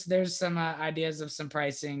said, there's some ideas of some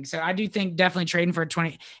pricing. So I do think definitely trading for a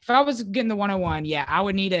 20. If I was getting the 101, yeah, I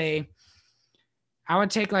would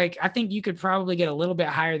take I think you could probably get a little bit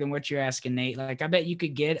higher than what you're asking, Nate. Like I bet you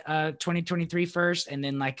could get a 2023 first and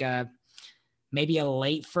then maybe a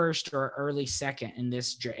late first or early second in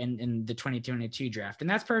this in the 2022 draft. And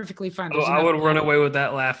that's perfectly fine. I would run away with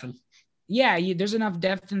that laughing. Yeah. There's enough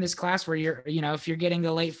depth in this class where you're, if you're getting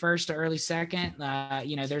the late first or early second,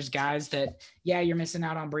 there's guys that, you're missing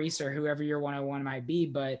out on Brees or whoever your 101 might be,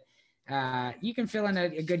 but you can fill in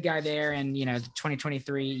a good guy there. And,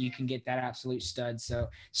 2023, you can get that absolute stud. So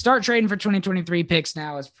start trading for 2023 picks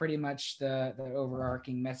now is pretty much the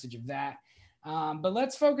overarching message of that. But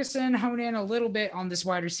let's hone in a little bit on this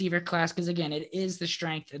wide receiver class. Cause again, it is the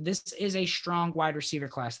strength. This is a strong wide receiver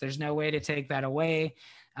class. There's no way to take that away.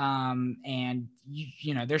 And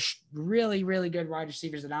there's really, really good wide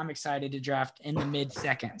receivers that I'm excited to draft in the mid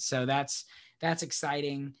second. So that's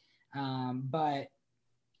exciting. But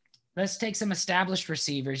let's take some established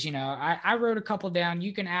receivers. I wrote a couple down.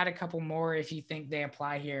 You can add a couple more if you think they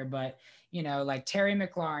apply here, but like Terry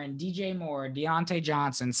McLaurin, DJ Moore, Deontay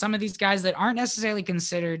Johnson, some of these guys that aren't necessarily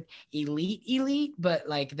considered elite, but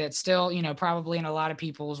like that still, probably in a lot of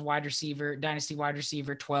people's dynasty wide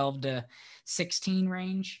receiver, 12 to 16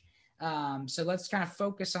 range. So let's kind of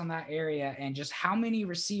focus on that area and just how many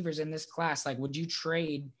receivers in this class, like would you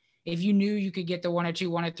trade if you knew you could get the 102,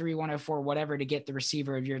 103, 104, whatever to get the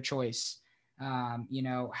receiver of your choice? How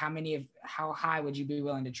high would you be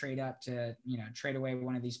willing to trade up to, trade away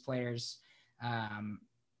one of these players?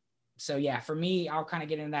 So yeah, for me, I'll kind of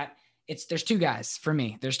get into that. There's two guys for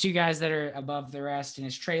me. There's two guys that are above the rest, and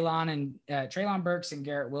it's Treylon Burks and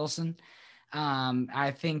Garrett Wilson.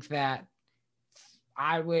 I think that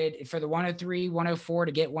I would, for the 103, 104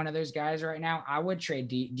 to get one of those guys right now, I would trade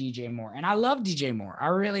DJ Moore. And I love DJ Moore. I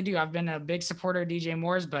really do. I've been a big supporter of DJ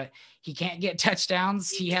Moore's, but he can't get touchdowns.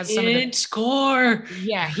 He has some of the score.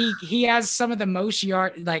 Yeah. He has some of the most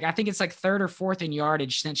yard. Like, I think it's like third or fourth in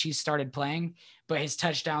yardage since he started playing, but his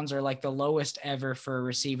touchdowns are like the lowest ever for a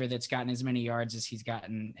receiver that's gotten as many yards as he's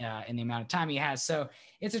gotten in the amount of time he has. So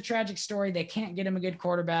it's a tragic story. They can't get him a good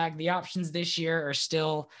quarterback. The options this year are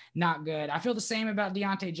still not good. I feel the same about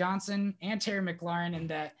Deontay Johnson and Terry McLaurin in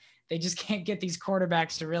that they just can't get these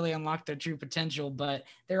quarterbacks to really unlock their true potential, but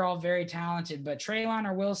they're all very talented. But Treylon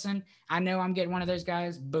or Wilson, I know I'm getting one of those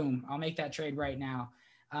guys. Boom, I'll make that trade right now.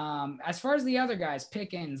 As far as the other guys,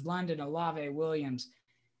 Pickens, London, Olave, Williams,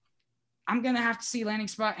 I'm going to have to see landing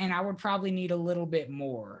spot, and I would probably need a little bit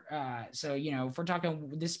more. So, if we're talking,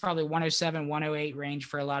 this is probably 107, 108 range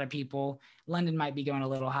for a lot of people. London might be going a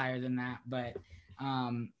little higher than that, but,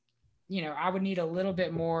 I would need a little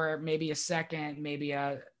bit more, maybe a second, maybe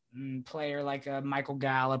a player like a Michael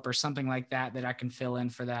Gallup or something like that I can fill in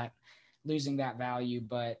for that, losing that value.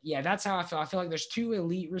 But yeah, that's how I feel. I feel like there's two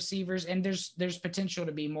elite receivers, and there's potential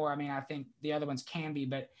to be more. I mean, I think the other ones can be,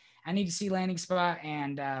 but I need to see landing spot.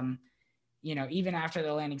 And, even after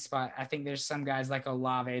the landing spot, I think there's some guys like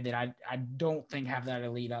Olave that I don't think have that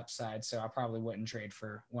elite upside. So I probably wouldn't trade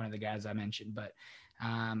for one of the guys I mentioned. But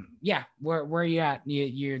yeah, where are you at?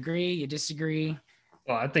 You agree? You disagree?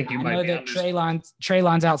 Well, I think you I might know be that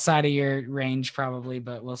Treylon's outside of your range probably,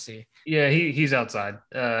 but we'll see. Yeah, he's outside.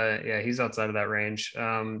 He's outside of that range.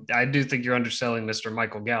 I do think you're underselling Mr.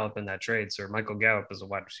 Michael Gallup in that trade, sir. Michael Gallup is a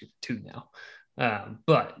wide receiver 2 now.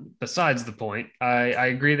 But besides the point, I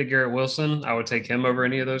agree that Garrett Wilson, I would take him over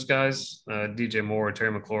any of those guys. DJ Moore,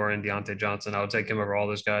 Terry McLaurin, Deontay Johnson, I would take him over all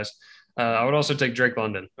those guys. I would also take Drake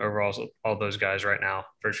London over all those guys right now,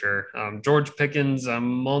 for sure. George Pickens,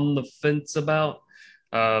 I'm on the fence about.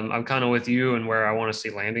 I'm kind of with you and where I want to see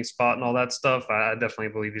landing spot and all that stuff. I definitely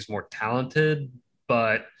believe he's more talented,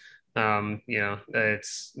 but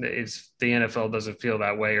it's the NFL doesn't feel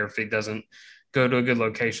that way, or if he doesn't go to a good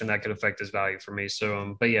location, that could affect his value for me.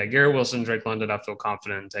 So, but yeah, Garrett Wilson, Drake London, I feel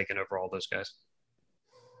confident in taking over all those guys.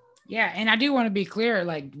 Yeah, and I do want to be clear,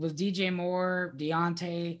 like with DJ Moore,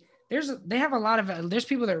 Deontay, they have a lot of, there's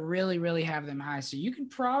people that really, really have them high. So you can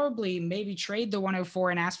probably maybe trade the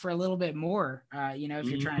 104 and ask for a little bit more, if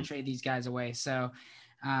you're trying to trade these guys away. So,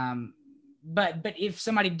 but if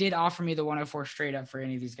somebody did offer me the 104 straight up for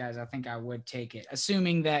any of these guys, I think I would take it,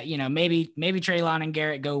 assuming that, maybe Treylon and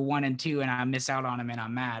Garrett go 1 and 2 and I miss out on them and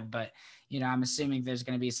I'm mad, but I'm assuming there's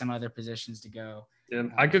going to be some other positions to go. Yeah,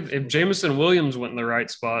 I could, if Jameson Williams went in the right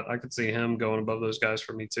spot, I could see him going above those guys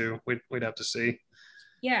for me too. We'd have to see.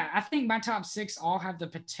 Yeah, I think my top 6 all have the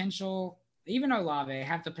potential, even Olave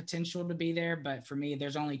have the potential to be there, but for me,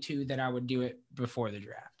 there's only 2 that I would do it before the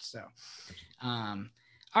draft. So,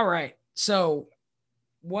 all right. So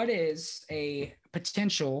what is a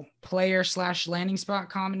potential player / landing spot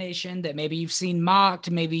combination that maybe you've seen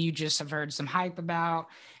mocked, maybe you just have heard some hype about,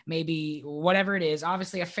 maybe whatever it is,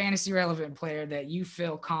 obviously a fantasy relevant player that you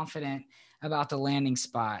feel confident about the landing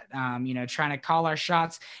spot, trying to call our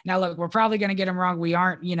shots. Now, look, we're probably going to get them wrong. We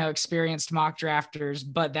aren't, experienced mock drafters,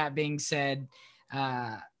 but that being said,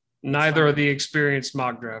 neither are the experienced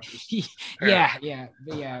mock drafters. yeah.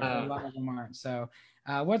 A lot of them aren't. So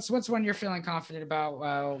what's one you're feeling confident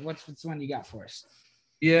about? What's one you got for us?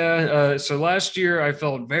 Yeah. So last year I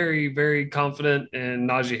felt very, very confident in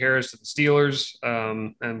Najee Harris to the Steelers,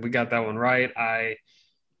 and we got that one right. I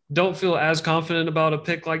don't feel as confident about a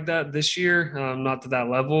pick like that this year, not to that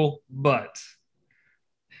level, but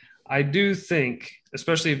I do think,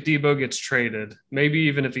 especially if Debo gets traded, maybe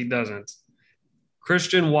even if he doesn't,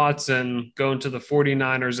 Christian Watson going to the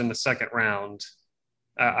 49ers in the second round,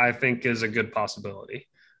 I think is a good possibility.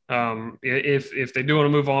 If they do want to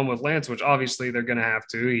move on with Lance, which obviously they're going to have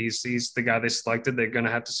to, he's the guy they selected. They're going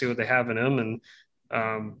to have to see what they have in him, and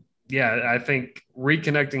um, yeah, I think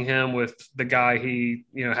reconnecting him with the guy he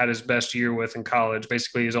had his best year with in college,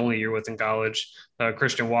 basically his only year with in college,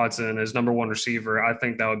 Christian Watson as number one receiver. I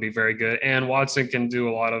think that would be very good. And Watson can do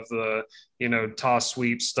a lot of the toss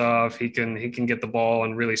sweep stuff. He can get the ball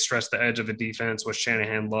and really stress the edge of a defense, which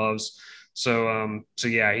Shanahan loves. So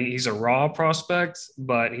yeah, he's a raw prospect,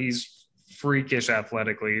 but he's freakish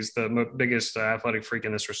athletically. He's the biggest athletic freak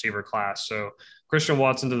in this receiver class. So Christian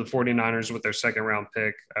Watson to the 49ers with their second round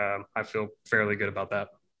pick. I feel fairly good about that.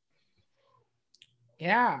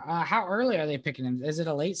 Yeah. How early are they picking him? Is it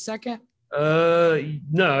a late second?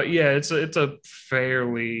 No, yeah, it's a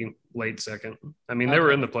fairly late second. I mean, they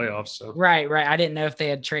were Okay. in the playoffs, so Right. I didn't know if they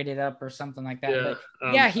had traded up or something like that, yeah.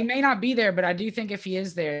 but yeah, he may not be there, but I do think if he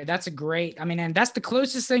is there, that's a great, I mean, and that's the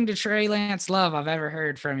closest thing to Trey Lance love I've ever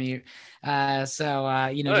heard from you.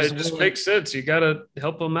 It just makes sense. You got to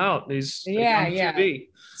help him out. He's a yeah, young yeah. QB.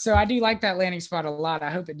 So I do like that landing spot a lot.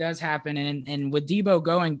 I hope it does happen. And with Debo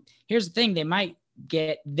going, here's the thing: they might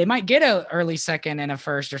get a early second and a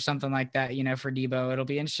first or something like that. For Debo, it'll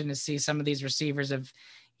be interesting to see. Some of these receivers have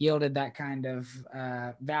yielded that kind of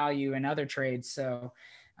value in other trades. So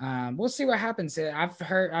we'll see what happens. I've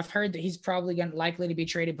heard that he's probably likely to be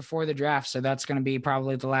traded before the draft. So that's going to be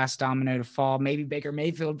probably the last domino to fall. Maybe Baker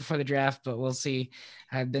Mayfield before the draft, but we'll see.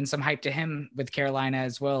 I've been some hype to him with Carolina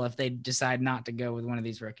as well if they decide not to go with one of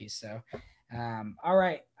these rookies. So, all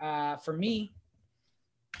right. For me,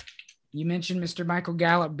 you mentioned Mr. Michael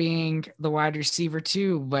Gallup being the wide receiver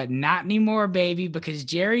too, but not anymore, baby, because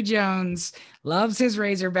Jerry Jones loves his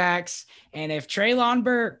Razorbacks. And if Treylon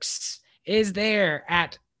Burks is there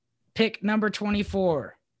at pick number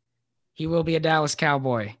 24, he will be a Dallas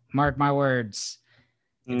Cowboy. Mark my words.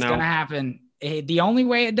 It's going to happen. The only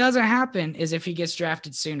way it doesn't happen is if he gets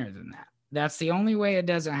drafted sooner than that. That's the only way it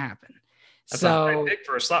doesn't happen. That's a high pick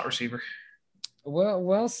for a slot receiver. Well,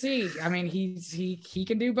 we'll see. I mean, he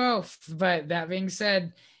can do both. But that being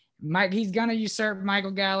said, he's gonna usurp Michael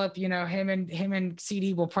Gallup. Him and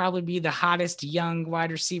CD will probably be the hottest young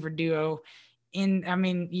wide receiver duo. I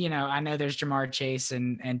know there's Jamar Chase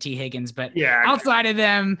and T Higgins, but yeah, outside of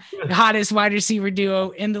them, the hottest wide receiver duo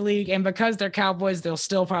in the league. And because they're Cowboys, they'll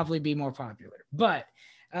still probably be more popular. But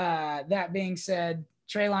that being said,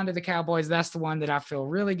 Treylon to the Cowboys, that's the one that I feel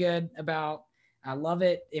really good about. I love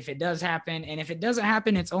it if it does happen. And if it doesn't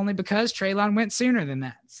happen, it's only because Treylon went sooner than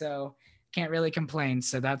that. So can't really complain.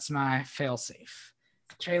 So that's my fail safe.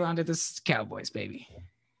 Treylon to the Cowboys, baby.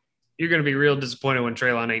 You're going to be real disappointed when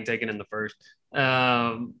Treylon ain't taken in the first.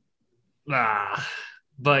 But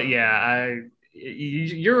yeah,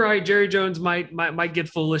 you're right. Jerry Jones might get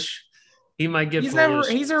foolish. He might get foolish.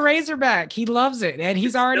 He's a Razorback. He loves it. And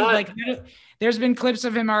he's already there's been clips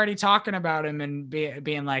of him already talking about him and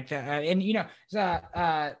being like that. And,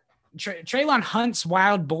 Treylon hunts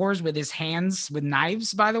wild boars with his hands with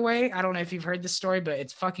knives, by the way. I don't know if you've heard this story, but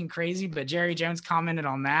it's fucking crazy. But Jerry Jones commented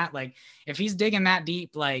on that. Like, if he's digging that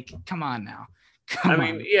deep, like, come on now.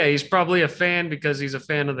 Yeah, he's probably a fan because he's a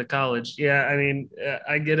fan of the college. Yeah, I mean,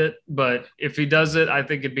 I get it, but if he does it, I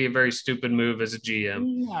think it'd be a very stupid move as a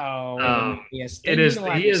GM. No, it is.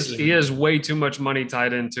 He has way too much money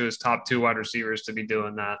tied into his top two wide receivers to be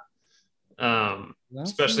doing that.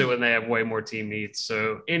 Especially when they have way more team needs.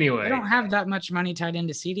 So anyway, they don't have that much money tied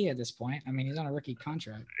into CD at this point. I mean, he's on a rookie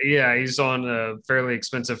contract. Yeah, he's on a fairly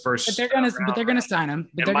expensive first. But they're gonna sign him.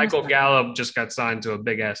 And Michael Gallup just got signed to a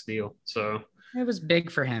big ass deal. So it was big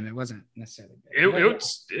for him. It wasn't necessarily big.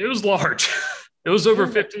 It was large. It was over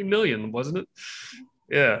 15 million, wasn't it?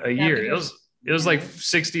 Yeah, a year. It was like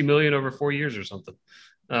 60 million over 4 years or something.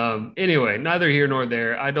 Anyway, neither here nor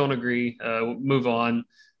there. I don't agree. Move on.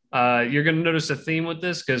 You're going to notice a theme with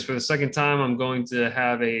this because for the second time, I'm going to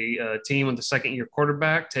have a team with a second-year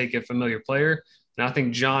quarterback take a familiar player. And I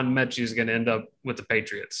think John Mechie is going to end up with the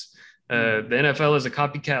Patriots. The NFL is a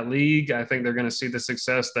copycat league. I think they're going to see the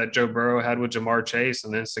success that Joe Burrow had with Jamar Chase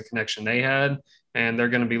and the instant connection they had. And they're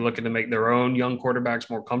going to be looking to make their own young quarterbacks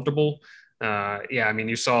more comfortable. I mean,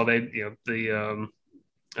 you saw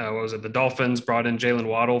what was it? The Dolphins brought in Jalen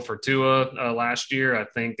Waddle for Tua last year. I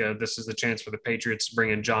think this is the chance for the Patriots to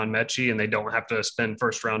bring in John Mechie, and they don't have to spend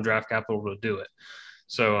first round draft capital to do it.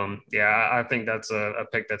 So, yeah, I think that's a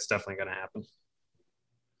pick that's definitely going to happen.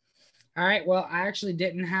 All right. Well, I actually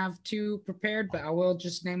didn't have two prepared, but I will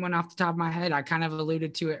just name one off the top of my head. I kind of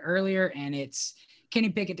alluded to it earlier, and it's Kenny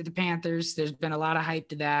Pickett to the Panthers. There's been a lot of hype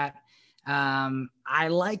to that. I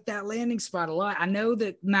like that landing spot a lot. I know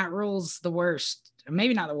that Matt Rule's the worst,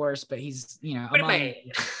 maybe not the worst, but he's, yeah,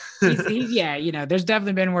 there's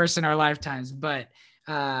definitely been worse in our lifetimes, but,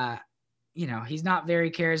 he's not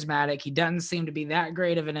very charismatic. He doesn't seem to be that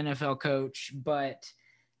great of an NFL coach, but,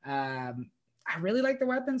 I really like the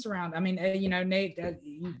weapons around. I mean, Nate,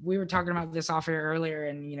 we were talking about this off air earlier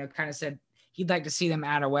and, kind of said he'd like to see them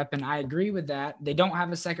add a weapon. I agree with that. They don't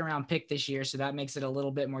have a second round pick this year, so that makes it a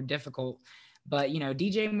little bit more difficult. But,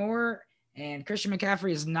 DJ Moore and Christian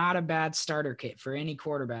McCaffrey is not a bad starter kit for any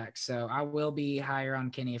quarterback. So I will be higher on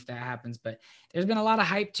Kenny if that happens. But there's been a lot of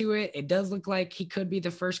hype to it. It does look like he could be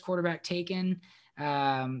the first quarterback taken.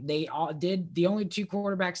 They all did. The only two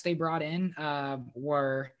quarterbacks they brought in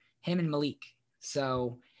were him and Malik.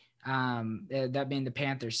 So that being the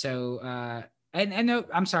Panthers. So and no,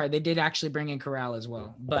 I'm sorry, they did actually bring in Corral as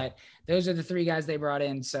well. But those are the three guys they brought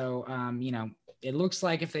in. So it looks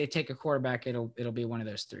like if they take a quarterback, it'll be one of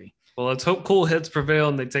those three. Well, let's hope cool hits prevail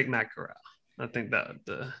and they take Matt Corral. I think that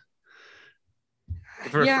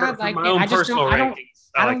for my own personal rankings.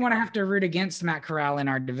 I don't want to have to root against Matt Corral in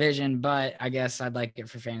our division, but I guess I'd like it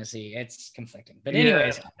for fantasy. It's conflicting. But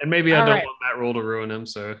anyways. Yeah, and maybe I don't want Matt Rule to ruin him.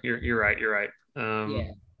 So you're right.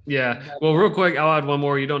 Yeah. Well, real quick, I'll add one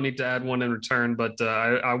more. You don't need to add one in return, but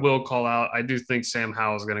I will call out. I do think Sam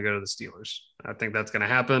Howell is going to go to the Steelers. I think that's going to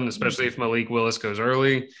happen, especially if Malik Willis goes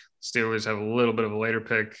early. Steelers have a little bit of a later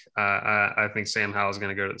pick. I think Sam Howell is going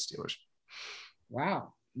to go to the Steelers.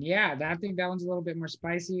 Wow. Yeah, I think that one's a little bit more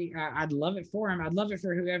spicy. I'd love it for him. I'd love it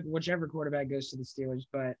for whichever quarterback goes to the Steelers.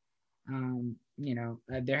 But,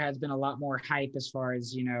 there has been a lot more hype as far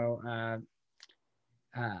as,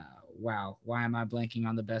 wow, why am I blanking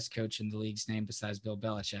on the best coach in the league's name besides Bill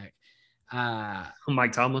Belichick?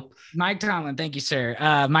 Mike Tomlin. Mike Tomlin, thank you, sir.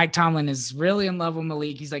 Mike Tomlin is really in love with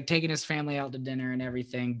Malik. He's like taking his family out to dinner and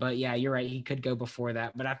everything. But yeah, you're right. He could go before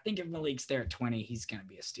that. But I think if Malik's there at 20, he's going to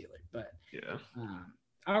be a Steeler. But yeah.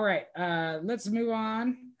 All right, let's move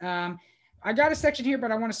on. I got a section here,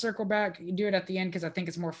 but I want to circle back and do it at the end because I think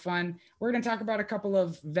it's more fun. We're going to talk about a couple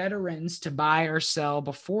of veterans to buy or sell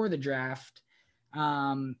before the draft.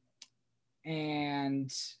 And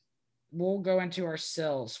we'll go into our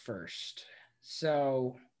sells first.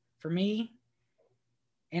 So for me,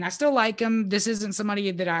 and I still like him, this isn't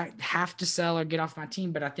somebody that I have to sell or get off my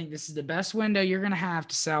team, but I think this is the best window you're going to have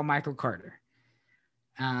to sell Michael Carter.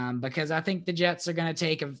 Because I think the Jets are going to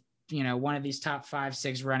take one of these top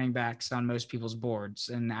 5-6 running backs on most people's boards.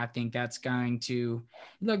 And I think that's going to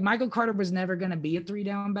look, Michael Carter was never going to be a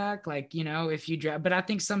 3-down back. If you draft, but I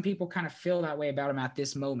think some people kind of feel that way about him at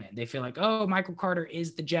this moment. They feel like, oh, Michael Carter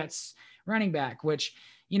is the Jets running back, which,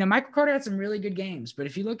 Michael Carter had some really good games, but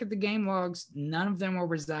if you look at the game logs, none of them were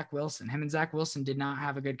with Zach Wilson. Him and Zach Wilson did not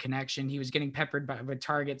have a good connection. He was getting peppered with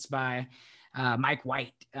targets by Mike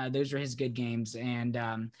White. Those were his good games. And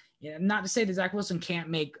not to say that Zach Wilson can't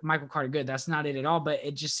make Michael Carter good. That's not it at all. But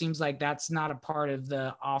it just seems like that's not a part of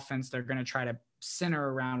the offense they're going to try to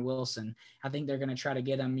center around Wilson. I think they're going to try to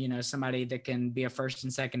get him, somebody that can be a first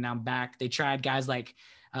and second down back. They tried guys like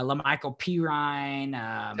LaMichael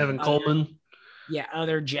Pirine, Kevin Coleman. Yeah,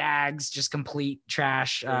 other Jags, just complete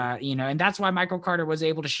trash, and that's why Michael Carter was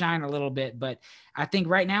able to shine a little bit. But I think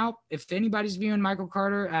right now, if anybody's viewing Michael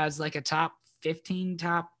Carter as like a top 15,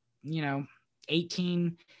 top,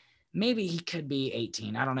 18, maybe he could be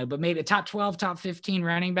 18. I don't know, but maybe a top 12, top 15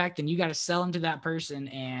 running back, then you got to sell him to that person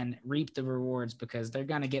and reap the rewards because they're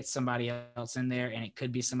going to get somebody else in there. And it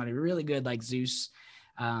could be somebody really good like Zeus.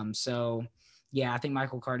 So yeah, I think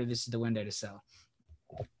Michael Carter, this is the window to sell.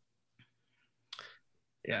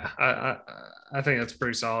 Yeah, I think that's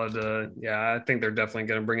pretty solid. I think they're definitely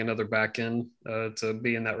going to bring another back in to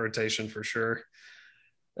be in that rotation for sure.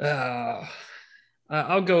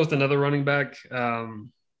 I'll go with another running back. I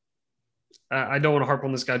don't want to harp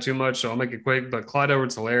on this guy too much, so I'll make it quick. But Clyde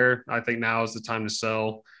Edwards-Helaire, I think now is the time to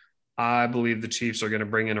sell. I believe the Chiefs are going to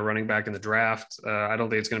bring in a running back in the draft. I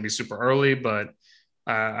don't think it's going to be super early, but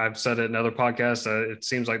I've said it in other podcasts. It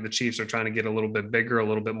seems like the Chiefs are trying to get a little bit bigger, a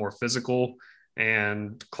little bit more physical.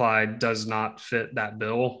 And Clyde does not fit that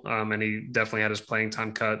bill. And he definitely had his playing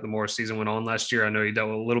time cut the more season went on last year. I know he dealt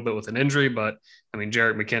a little bit with an injury, but I mean,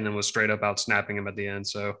 Jerick McKinnon was straight up out snapping him at the end.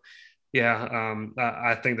 So Yeah,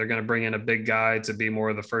 I think they're going to bring in a big guy to be more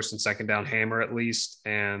of the first and second down hammer at least,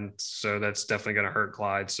 and so that's definitely going to hurt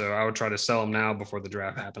Clyde. So I would try to sell him now before the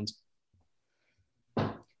draft happens.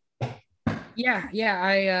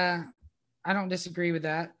 I don't disagree with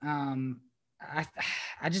that. I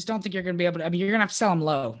I just don't think you're going to be able to. I mean, you're going to have to sell him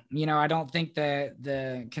low. I don't think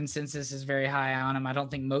the consensus is very high on him. I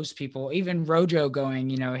don't think most people, even Rojo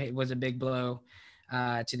going, it was a big blow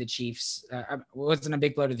to the Chiefs. It wasn't a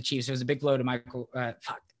big blow to the Chiefs. It was a big blow to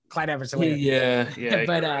Clyde Edwards-Helaire. Yeah, yeah,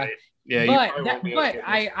 but you're right. Yeah, you but probably that won't be able to but get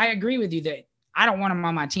much. I agree with you that I don't want him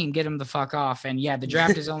on my team. Get him the fuck off. And yeah, the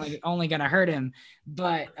draft is only going to hurt him.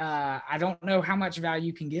 But I don't know how much value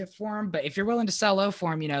you can get for him. But if you're willing to sell low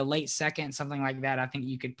for him, late second, something like that, I think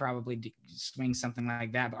you could probably swing something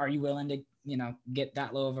like that. But are you willing to get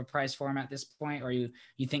that low of a price for him at this point, or you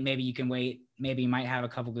think maybe you can wait? Maybe you might have a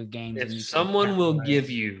couple good games If and you can someone will capitalize. give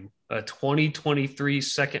you a 2023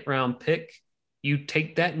 second round pick, you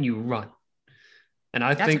take that and you run. And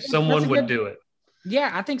I think That's a someone would good. do it.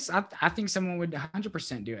 Yeah, I think someone would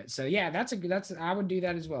 100% do it. So yeah, I would do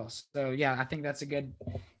that as well. So yeah, I think that's a good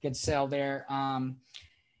sell there.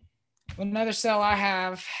 Another sell I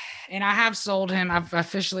have, and I have sold him. I've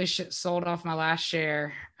officially sold off my last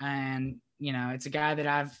share, and it's a guy that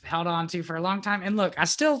I've held on to for a long time. And look, I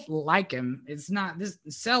still like him. It's not this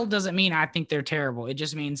sell doesn't mean I think they're terrible. It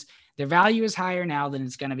just means their value is higher now than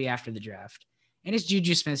it's going to be after the draft. And it's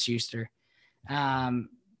Juju Smith-Schuster.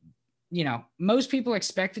 Most people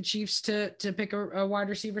expect the Chiefs to pick a wide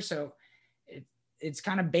receiver, so it's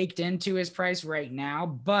kind of baked into his price right now,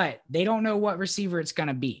 but they don't know what receiver it's going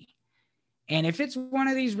to be. And if it's one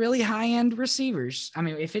of these really high-end receivers, I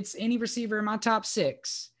mean, if it's any receiver in my top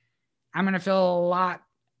 6, I'm going to feel a lot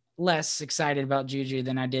less excited about Juju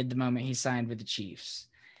than I did the moment he signed with the Chiefs.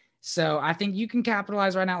 So I think you can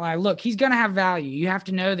capitalize right now. Like, look, he's going to have value. You have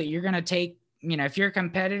to know that you're going to take, if you're a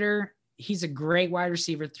competitor, he's a great wide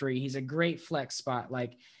receiver 3. He's a great flex spot.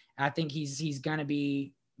 Like, I think he's going to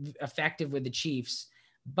be effective with the Chiefs,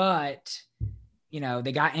 but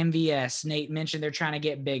they got MVS. Nate mentioned they're trying to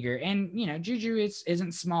get bigger, and Juju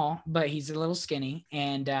isn't small, but he's a little skinny.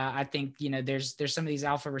 And I think there's some of these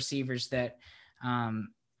alpha receivers that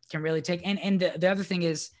can really take. And the other thing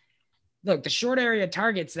is, look, the short area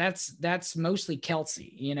targets, that's mostly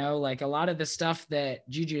Kelsey. Like a lot of the stuff that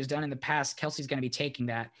Juju has done in the past, Kelsey's going to be taking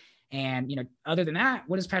that. And other than that,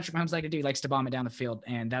 what does Patrick Mahomes like to do? He likes to bomb it down the field,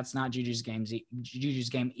 and that's not Juju's game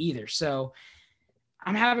either. So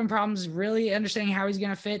I'm having problems really understanding how he's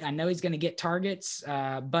going to fit. I know he's going to get targets,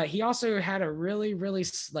 but he also had a really, really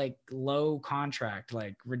low contract,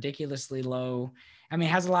 like ridiculously low. I mean,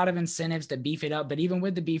 it has a lot of incentives to beef it up, but even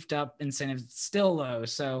with the beefed up incentives, it's still low.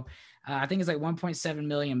 So I think it's like 1.7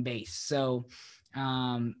 million base. So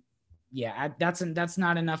that's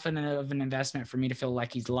not enough of an investment for me to feel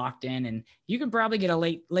like he's locked in. And you can probably get a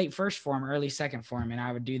late first for him, early second for him, and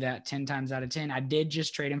I would do that 10 times out of 10. I did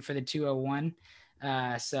just trade him for the 201.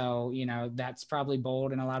 So that's probably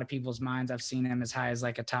bold in a lot of people's minds. I've seen him as high as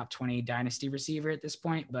like a top 20 dynasty receiver at this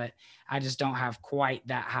point, but I just don't have quite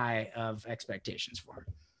that high of expectations for him.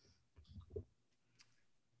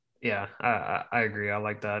 Yeah, I agree. I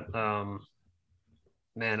like that.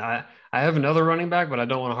 Man, I have another running back, but I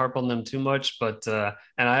don't want to harp on them too much. But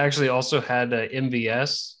and I actually also had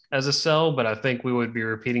MVS as a sell, but I think we would be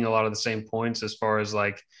repeating a lot of the same points as far as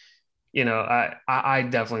like, I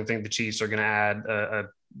definitely think the Chiefs are going to add a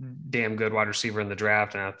damn good wide receiver in the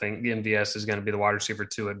draft, and I think MVS is going to be the wide receiver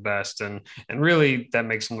 2 at best, and really that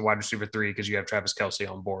makes him the wide receiver 3 because you have Travis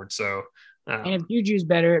Kelce on board. So and if Juju's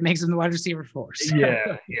better, it makes him the wide receiver 4. So.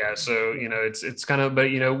 Yeah. So it's kind of, but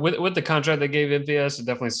with the contract they gave MVS, it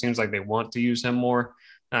definitely seems like they want to use him more.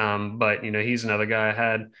 But he's another guy I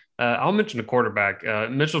had. I'll mention a quarterback.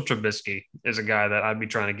 Mitchell Trubisky is a guy that I'd be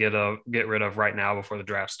trying to get rid of right now before the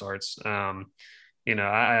draft starts. I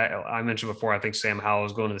mentioned before, I think Sam Howell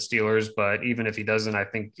is going to the Steelers, but even if he doesn't, I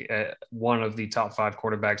think one of the top 5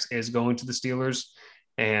 quarterbacks is going to the Steelers.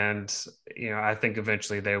 And, I think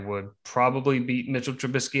eventually they would probably beat Mitchell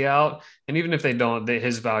Trubisky out. And even if they don't,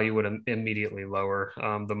 his value would immediately lower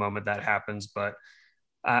the moment that happens. But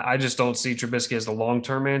I just don't see Trubisky as the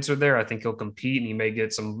long-term answer there. I think he'll compete and he may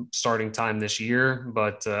get some starting time this year,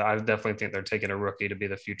 but I definitely think they're taking a rookie to be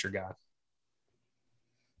the future guy.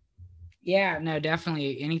 Yeah, no,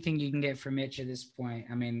 definitely anything you can get for Mitch at this point.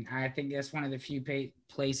 I mean, I think that's one of the few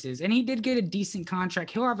places, and he did get a decent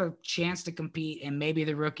contract. He'll have a chance to compete, and maybe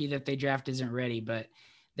the rookie that they draft isn't ready, but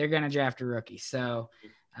they're going to draft a rookie. So,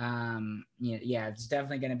 it's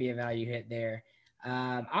definitely going to be a value hit there.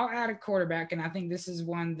 I'll add a quarterback, and I think this is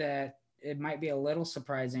one that it might be a little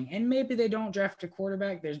surprising. And maybe they don't draft a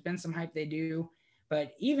quarterback. There's been some hype they do,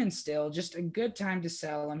 but even still, just a good time to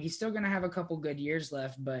sell him. He's still going to have a couple good years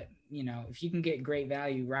left, but if you can get great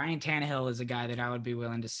value, Ryan Tannehill is a guy that I would be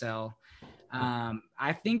willing to sell.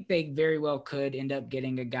 I think they very well could end up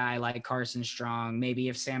getting a guy like Carson Strong. Maybe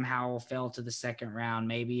if Sam Howell fell to the second round,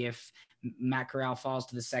 maybe if Matt Corral falls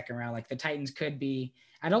to the second round, like the Titans could be.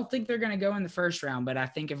 I don't think they're going to go in the first round, but I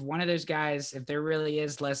think if one of those guys, if there really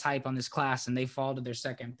is less hype on this class and they fall to their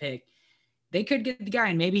second pick, they could get the guy.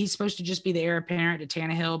 And maybe he's supposed to just be the heir apparent to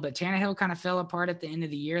Tannehill, but Tannehill kind of fell apart at the end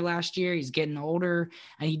of the year last year. He's getting older,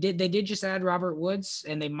 and they did just add Robert Woods,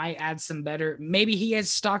 and they might add some better. Maybe he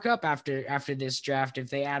has stock up after this draft if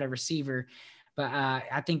they add a receiver. But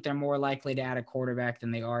I think they're more likely to add a quarterback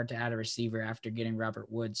than they are to add a receiver after getting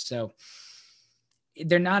Robert Woods. So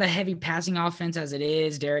they're not a heavy passing offense as it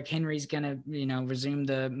is. Derrick Henry's going to, resume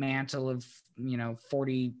the mantle of,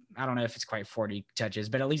 40, I don't know if it's quite 40 touches,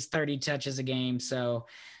 but at least 30 touches a game. So,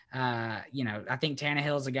 I think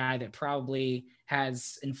Tannehill is a guy that probably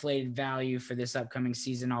has inflated value for this upcoming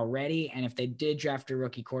season already. And if they did draft a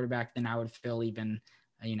rookie quarterback, then I would feel even,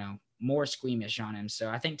 more squeamish on him. So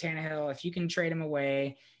I think Tannehill, if you can trade him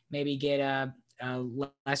away, maybe get a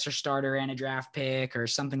lesser starter and a draft pick or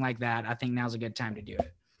something like that, I think now's a good time to do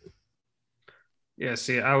it. Yeah,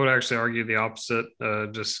 see, I would actually argue the opposite,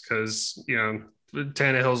 just because,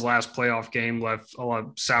 Tannehill's last playoff game left a lot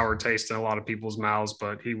of sour taste in a lot of people's mouths,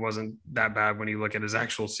 but he wasn't that bad when you look at his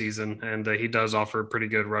actual season. And he does offer pretty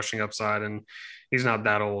good rushing upside, and he's not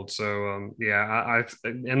that old. So,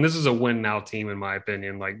 and this is a win now team, in my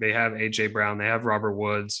opinion. Like, they have A.J. Brown, they have Robert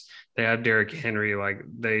Woods, they have Derrick Henry. Like,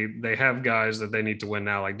 they have guys that they need to win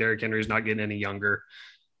now. Like, Derrick Henry's not getting any younger.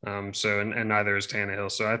 And neither is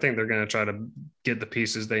Tannehill. So I think they're going to try to get the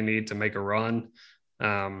pieces they need to make a run.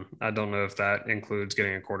 I don't know if that includes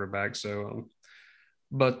getting a quarterback. So,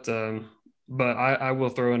 but I will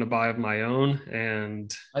throw in a buy of my own.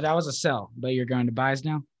 And that was a sell, but you're going to buys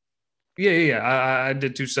now. Yeah. I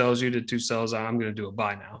did two sells. You did two sells. I'm going to do a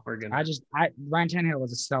buy now. Ryan Tannehill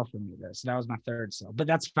was a sell for me though, so that was my third sell. But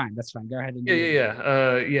that's fine. Go ahead and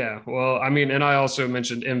yeah. Well, I mean, and I also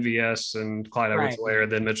mentioned MVS and Clyde Edwards-Helaire,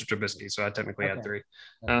 then Mitchell Trubisky, so I technically had three.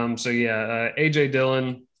 AJ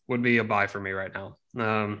Dillon would be a buy for me right now.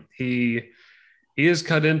 He has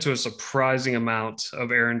cut into a surprising amount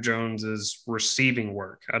of Aaron Jones's receiving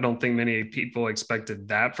work. I don't think many people expected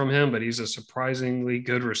that from him, but he's a surprisingly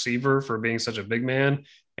good receiver for being such a big man.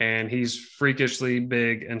 And he's freakishly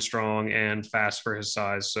big and strong and fast for his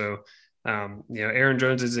size. So, Aaron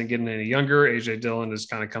Jones isn't getting any younger. AJ Dillon is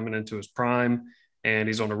kind of coming into his prime, and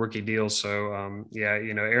he's on a rookie deal. So,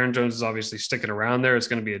 Aaron Jones is obviously sticking around there. It's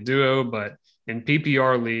going to be a duo, but in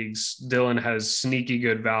PPR leagues, Dillon has sneaky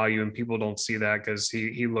good value, and people don't see that because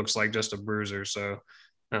he looks like just a bruiser. So,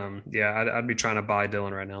 I'd be trying to buy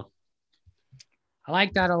Dillon right now. I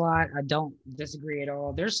like that a lot. I don't disagree at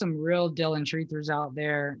all. There's some real Dillon truthers out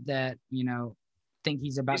there that, think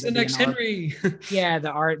he's about to be the next Henry.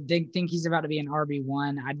 They think he's about to be an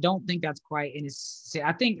RB1. I don't think that's quite in his.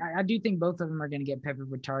 I do think both of them are going to get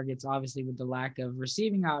peppered with targets, obviously with the lack of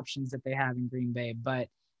receiving options that they have in Green Bay. But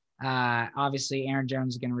obviously, Aaron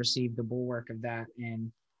Jones is going to receive the bulwark of that.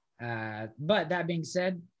 And but that being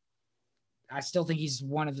said, I still think he's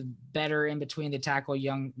one of the better in between the tackle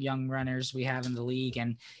young runners we have in the league,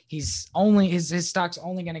 and he's only his stock's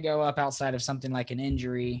only going to go up outside of something like an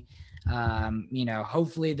injury.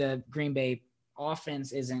 Hopefully the Green Bay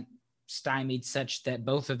offense isn't stymied such that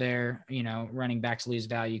both of their running backs lose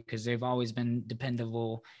value, because they've always been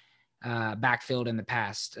dependable backfield in the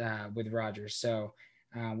past with Rodgers. So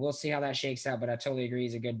we'll see how that shakes out, but I totally agree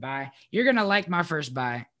he's a good buy. You're going to like my first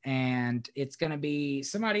buy, and it's going to be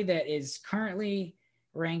somebody that is currently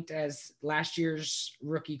ranked as last year's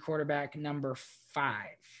rookie quarterback number 5.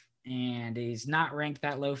 And he's not ranked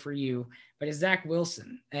that low for you, but it's Zach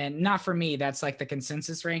Wilson. And not for me, that's like the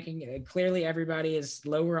consensus ranking. Clearly everybody is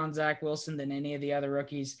lower on Zach Wilson than any of the other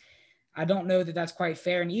rookies. I don't know that that's quite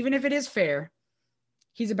fair. And even if it is fair,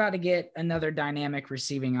 he's about to get another dynamic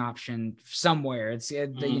receiving option somewhere.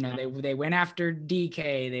 They went after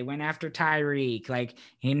DK, they went after Tyreek,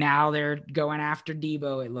 now they're going after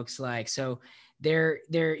Debo, it looks like. So they're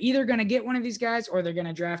either going to get one of these guys, or they're going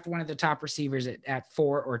to draft one of the top receivers at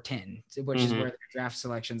 4 or 10, which is where their draft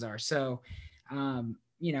selections are. So,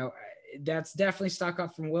 that's definitely stock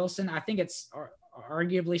up from Wilson. I think it's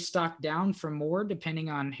arguably stock down from Moore, depending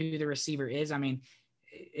on who the receiver is. I mean,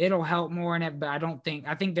 it'll help more in it, but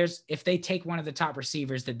I think if they take one of the top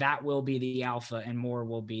receivers, that will be the alpha, and Moore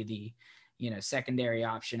will be the, secondary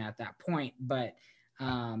option at that point. But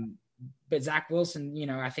but Zach Wilson,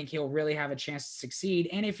 I think he'll really have a chance to succeed.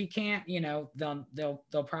 And if he can't,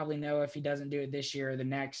 they'll probably know if he doesn't do it this year or the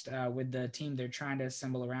next with the team they're trying to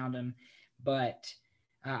assemble around him. But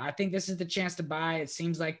I think this is the chance to buy. It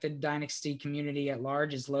seems like the dynasty community at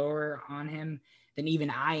large is lower on him than even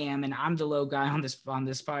I am, and I'm the low guy on this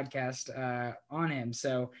podcast on him.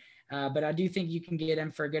 So, but I do think you can get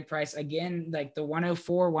him for a good price. Again, like the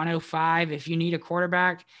 104, 105. If you need a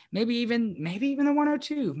quarterback, maybe even the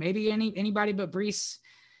 102. Maybe anybody but Brees.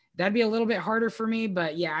 That'd be a little bit harder for me,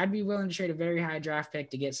 but yeah, I'd be willing to trade a very high draft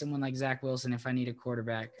pick to get someone like Zach Wilson if I need a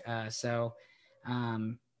quarterback.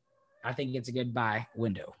 I think it's a good buy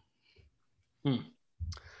window.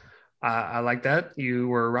 I like that. You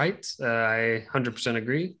were right. I 100%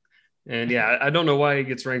 agree. And yeah, I don't know why he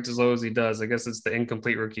gets ranked as low as he does. I guess it's the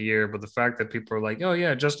incomplete rookie year, but the fact that people are like, oh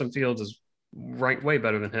yeah, Justin Fields is ranked way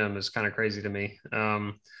better than him is kind of crazy to me.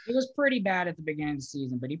 It was pretty bad at the beginning of the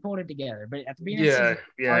season, but he pulled it together. But at the beginning of the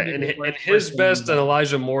season, and his best and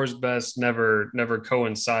Elijah Moore's best never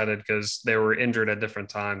coincided because they were injured at different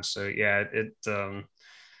times. So yeah,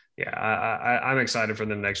 I'm excited for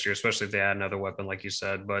them next year, especially if they add another weapon, like you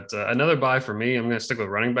said. But another buy for me, I'm going to stick with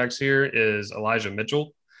running backs here, is Elijah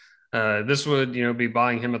Mitchell. This would, be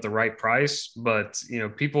buying him at the right price, but,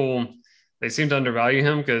 people, they seem to undervalue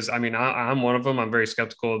him because, I'm one of them. I'm very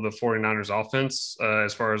skeptical of the 49ers offense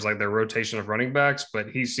as far as like their rotation of running backs, but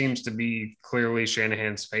he seems to be clearly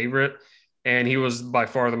Shanahan's favorite. And he was by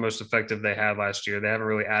far the most effective they had last year. They haven't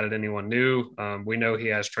really added anyone new. We know he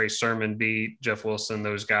has Trey Sermon beat, Jeff Wilson,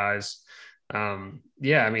 those guys.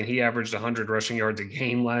 He averaged 100 rushing yards a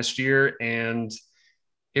game last year. And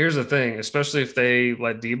here's the thing, especially if they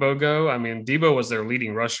let Debo go. Debo was their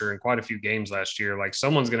leading rusher in quite a few games last year. Like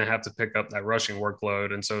someone's going to have to pick up that rushing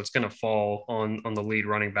workload. And so it's going to fall on the lead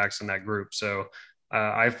running backs in that group. So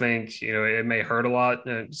I think, it may hurt a lot,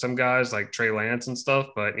 some guys like Trey Lance and stuff,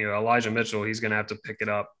 but, Elijah Mitchell, he's going to have to pick it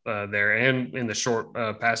up there. And in the short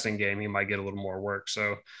passing game, he might get a little more work.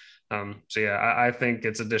 So I think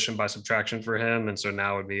it's addition by subtraction for him. And so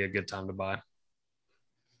now would be a good time to buy.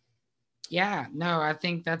 Yeah, no, I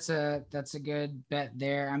think that's a good bet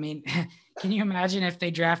there. Can you imagine if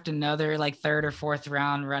they draft another like third or fourth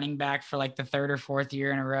round running back for like the third or fourth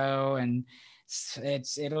year in a row, and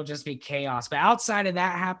it'll just be chaos. But outside of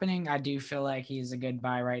that happening, I do feel like he's a good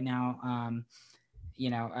buy right now.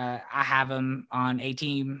 I have him on a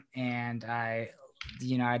team, and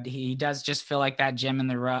he does just feel like that gem in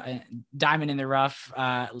the rough, diamond in the rough,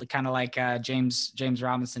 kind of like James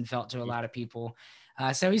Robinson felt to a lot of people.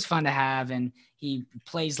 So he's fun to have, and he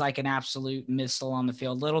plays like an absolute missile on the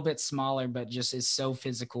field, a little bit smaller, but just is so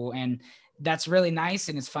physical. And that's really nice,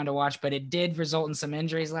 and it's fun to watch, but it did result in some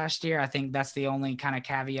injuries last year. I think that's the only kind of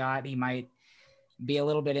caveat. He might be a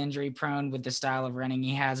little bit injury prone with the style of running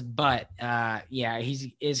he has, but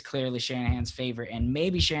he is clearly Shanahan's favorite, and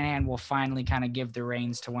maybe Shanahan will finally kind of give the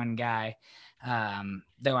reins to one guy.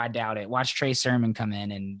 Though I doubt it. Watch Trey Sermon come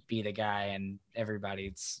in and be the guy, and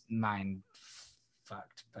everybody's mind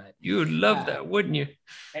fucked. But you would love that, wouldn't you?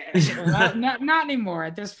 Well, not anymore.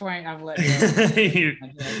 At this point, I've let go.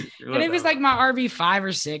 And it was like my RB5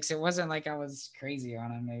 or 6. It wasn't like I was crazy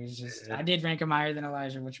on him. It was just I did rank him higher than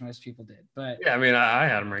Elijah, which most people did. But yeah, I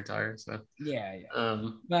had him ranked higher. So yeah.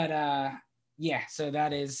 So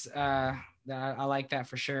that is I like that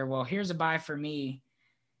for sure. Well, here's a buy for me.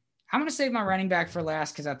 I'm gonna save my running back for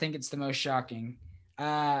last because I think it's the most shocking.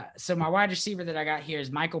 So my wide receiver that I got here is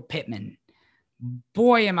Michael Pittman.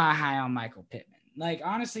 Boy, am I high on Michael Pittman. Like,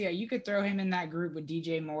 honestly, you could throw him in that group with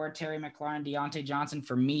DJ Moore, Terry McLaurin, Deontay Johnson.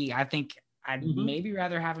 For me, I think I'd maybe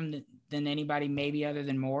rather have him than anybody, maybe other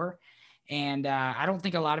than Moore. And I don't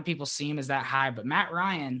think a lot of people see him as that high. But Matt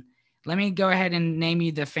Ryan, let me go ahead and name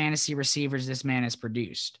you the fantasy receivers this man has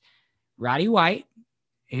produced. Roddy White,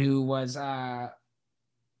 who was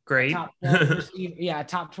great. Top 12 receiver,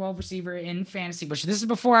 top 12 receiver in fantasy. But this is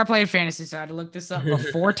before I played fantasy, so I had to look this up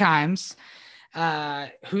 4 times.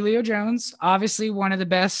 Julio Jones, obviously one of the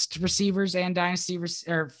best receivers and dynasty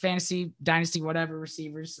or fantasy dynasty whatever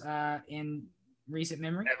receivers in recent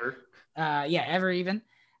memory ever even,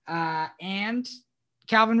 and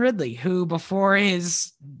Calvin Ridley, who before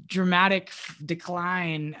his dramatic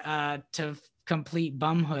decline to complete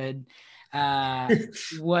bumhood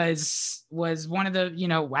was one of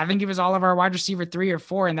the, I think it was all of our wide receiver 3 or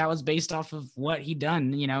 4, and that was based off of what he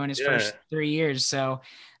done in his first 3 years. So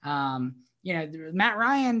Matt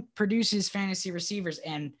Ryan produces fantasy receivers,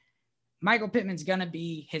 and Michael Pittman's going to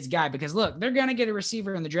be his guy because, look, they're going to get a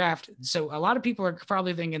receiver in the draft. So a lot of people are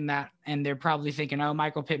probably thinking that, and they're probably thinking, oh,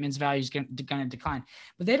 Michael Pittman's value is going to decline.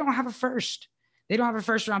 But they don't have a first. They don't have a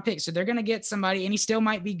first round pick. So they're going to get somebody, and he still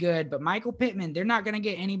might be good, but Michael Pittman, they're not going to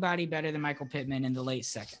get anybody better than Michael Pittman in the late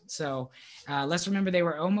second. So let's remember they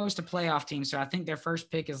were almost a playoff team. So I think their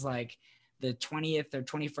first pick is like the 20th or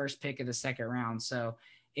 21st pick of the second round. So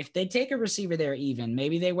if they take a receiver there, even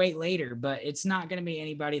maybe they wait later, but it's not going to be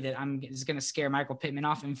anybody that is going to scare Michael Pittman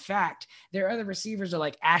off. In fact, their other receivers are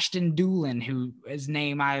like Ashton Doolin, his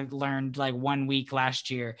name I learned like 1 week last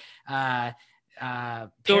year.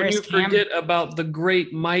 Don't you forget about the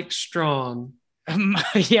great Mike Strong.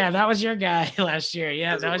 Yeah, that was your guy last year.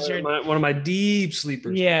 Yeah, that was one of my deep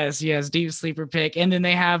sleepers. Yes, deep sleeper pick. And then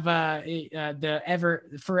they have the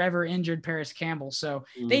forever injured Paris Campbell. So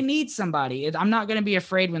they need somebody. I'm not going to be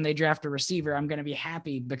afraid when they draft a receiver. I'm going to be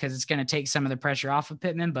happy because it's going to take some of the pressure off of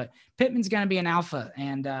Pittman. But Pittman's going to be an alpha,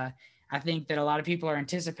 and I think that a lot of people are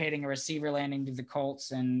anticipating a receiver landing to the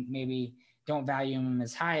Colts and maybe don't value him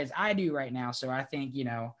as high as I do right now. So I think,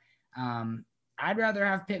 I'd rather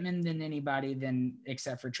have Pittman than anybody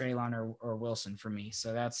except for Treylon or Wilson for me.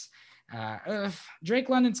 So that's Drake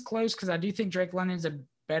London's close because I do think Drake London's a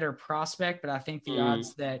better prospect, but I think the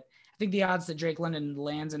odds that Drake London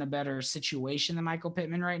lands in a better situation than Michael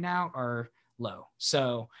Pittman right now are low.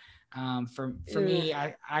 So for me,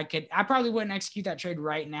 I probably wouldn't execute that trade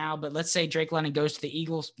right now, but let's say Drake London goes to the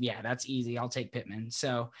Eagles. Yeah, that's easy. I'll take Pittman.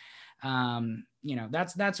 So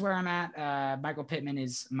that's where I'm at. Michael Pittman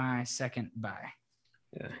is my second buy.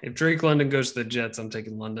 Yeah, if Drake London goes to the Jets, I'm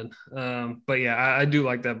taking London. But yeah, I do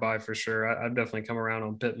like that buy for sure. I've definitely come around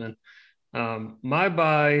on Pittman. My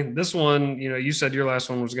buy, this one, you said your last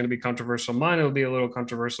one was going to be controversial. Mine will be a little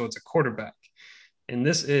controversial. It's a quarterback, and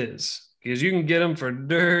this is because you can get him for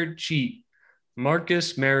dirt cheap.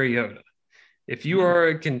 Marcus Mariota. If you are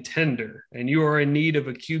a contender and you are in need of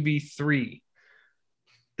a QB3,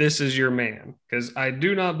 this is your man, because I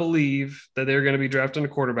do not believe that they're going to be drafting a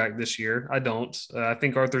quarterback this year. I don't. I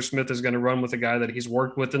think Arthur Smith is going to run with a guy that he's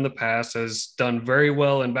worked with in the past, has done very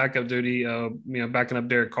well in backup duty, backing up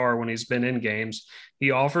Derek Carr when he's been in games. He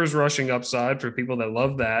offers rushing upside for people that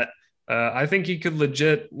love that. I think he could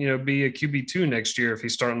legit, be a QB2 next year if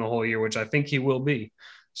he's starting the whole year, which I think he will be.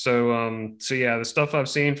 So yeah, the stuff I've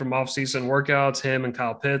seen from offseason workouts, him and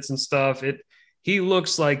Kyle Pitts and stuff, he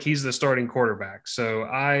looks like he's the starting quarterback. So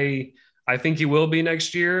I think he will be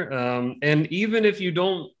next year. And even if you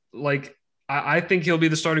don't I think he'll be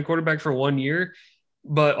the starting quarterback for 1 year,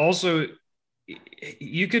 but also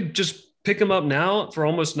you could just pick him up now for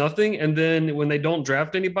almost nothing. And then when they don't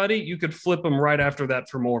draft anybody, you could flip him right after that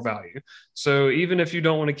for more value. So even if you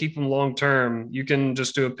don't want to keep him long-term, you can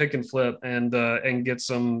just do a pick and flip and get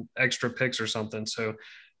some extra picks or something. So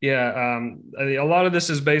yeah, a lot of this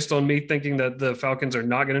is based on me thinking that the Falcons are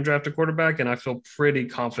not going to draft a quarterback, and I feel pretty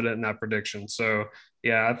confident in that prediction. So,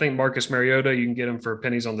 yeah, I think Marcus Mariota, you can get him for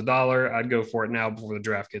pennies on the dollar. I'd go for it now before the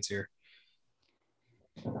draft gets here.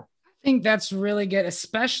 I think that's really good.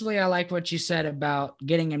 Especially, I like what you said about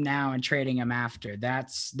getting him now and trading him after.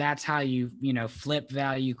 That's how you flip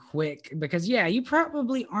value quick, because you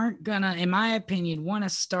probably aren't gonna, in my opinion, want to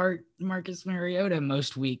start Marcus Mariota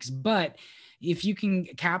most weeks, but if you can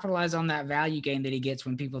capitalize on that value gain that he gets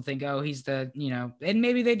when people think, oh, he's the, and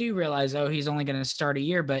maybe they do realize, oh, he's only going to start a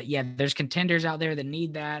year, but yeah, there's contenders out there that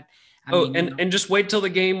need that. I mean, and just wait till the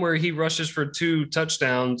game where he rushes for 2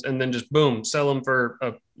 touchdowns and then just boom, sell him for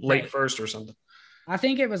a late first or something. I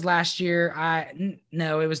think it was last year.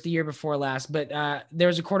 No, it was the year before last, but there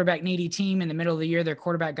was a quarterback needy team in the middle of the year. Their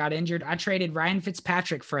quarterback got injured. I traded Ryan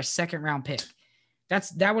Fitzpatrick for a 2nd round pick.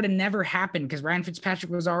 That would have never happened because Ryan Fitzpatrick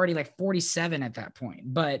was already like 47 at that point.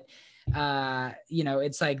 But,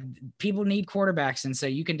 it's like people need quarterbacks. And so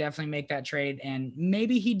you can definitely make that trade. And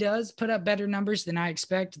maybe he does put up better numbers than I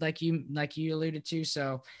expect, like you alluded to.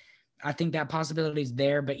 So I think that possibility is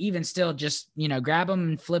there. But even still, just, grab them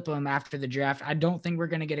and flip them after the draft. I don't think we're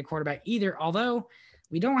going to get a quarterback either, although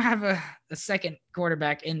we don't have a second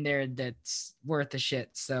quarterback in there that's worth a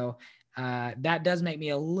shit. So that does make me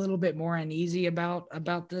a little bit more uneasy about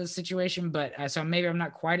the situation, but so maybe I'm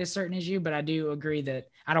not quite as certain as you, but I do agree that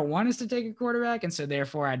I don't want us to take a quarterback, and so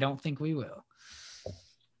therefore I don't think we will.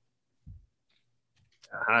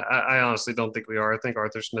 I honestly don't think we are. I think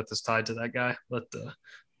Arthur Smith is tied to that guy, but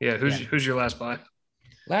who's your last buy?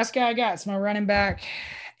 Last guy I got is my running back,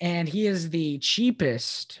 and he is the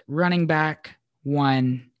cheapest running back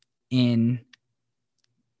one in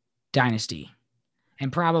Dynasty.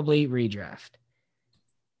 And probably redraft.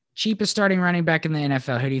 Cheapest starting running back in the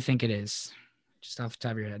NFL. Who do you think it is? Just off the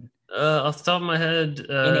top of your head. Off the top of my head.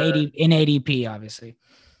 In ADP, obviously.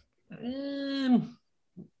 I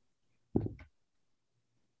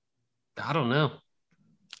don't know.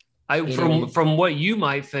 I It from is from what you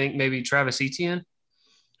might think, maybe Travis Etienne.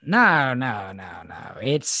 no, no, no, no.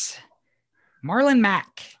 It's Marlon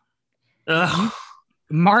Mack. You Uh,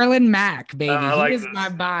 Marlon Mack, baby. I He like is my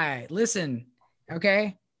this. buy. Listen,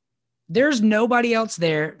 okay. There's nobody else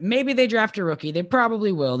there. Maybe they draft a rookie. They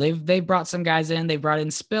probably will. They've brought some guys in. They brought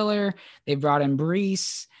in Spiller. They brought in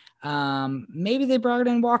Brees. Maybe they brought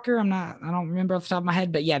in Walker. I don't remember off the top of my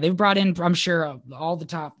head, but yeah, they've brought in, I'm sure, all the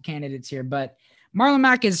top candidates here. But Marlon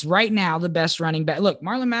Mack is right now the best running back. Look,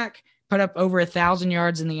 Marlon Mack put up over 1,000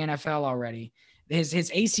 yards in the NFL already. His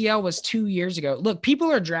ACL was 2 years ago. Look,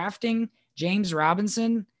 people are drafting James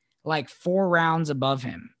Robinson like 4 rounds above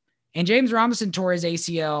him. And James Robinson tore his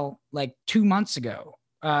ACL like 2 months ago.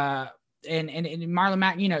 And Marlon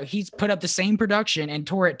Mack, he's put up the same production and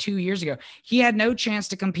tore it 2 years ago. He had no chance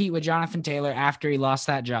to compete with Jonathan Taylor after he lost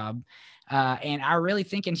that job. And I really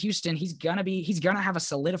think in Houston, he's gonna have a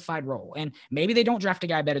solidified role. And maybe they don't draft a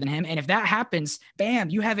guy better than him. And if that happens, bam,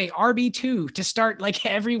 you have a RB2 to start like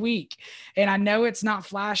every week. And I know it's not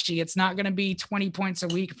flashy. It's not gonna be 20 points a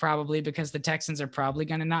week, probably, because the Texans are probably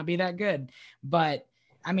gonna not be that good. But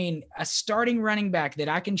I mean, a starting running back that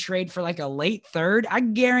I can trade for like a late third, I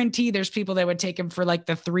guarantee there's people that would take him for like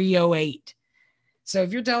the 308. So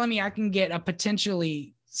if you're telling me I can get a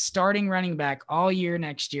potentially starting running back all year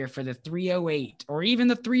next year for the 308 or even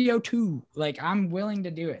the 302, like I'm willing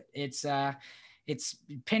to do it. It's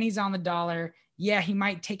pennies on the dollar. Yeah, he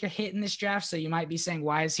might take a hit in this draft, so you might be saying,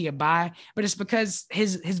 why is he a buy? But it's because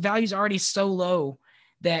his value is already so low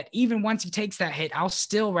that even once he takes that hit, I'll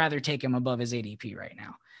still rather take him above his ADP right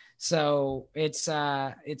now. So it's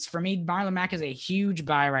for me, Marlon Mack is a huge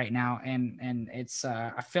buy right now, and it's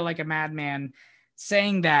I feel like a madman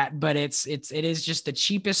saying that, but it is just the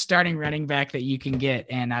cheapest starting running back that you can get,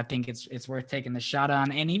 and I think it's worth taking the shot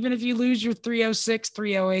on. And even if you lose your 306,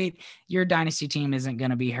 308, your dynasty team isn't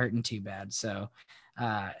going to be hurting too bad. So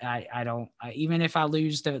I don't even if I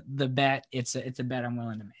lose the bet, it's a bet I'm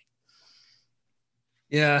willing to make.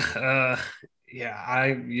 Yeah, yeah.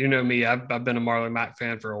 You know me. I've been a Marlon Mack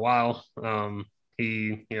fan for a while.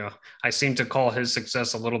 I seem to call his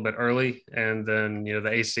success a little bit early, and then the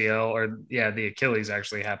ACL or the Achilles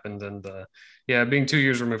actually happened, and being 2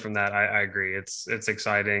 years removed from that, I agree. It's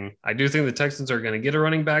exciting. I do think the Texans are going to get a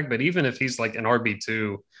running back, but even if he's like an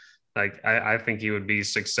RB2, like I think he would be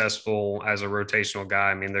successful as a rotational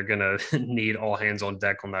guy. I mean, they're gonna need all hands on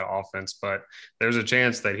deck on that offense, but there's a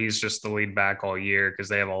chance that he's just the lead back all year because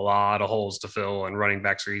they have a lot of holes to fill and running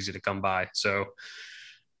backs are easy to come by. So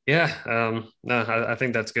yeah, no, I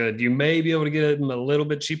think that's good. You may be able to get him a little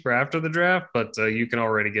bit cheaper after the draft, but you can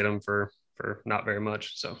already get him for not very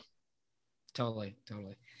much. So Totally.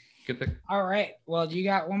 good pick. All right. Well, you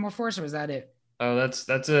got one more for us, or was that it? Oh, that's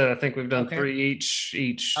it. I think we've done Okay. three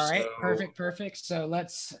each. All right. So Perfect. So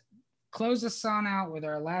let's close this on out with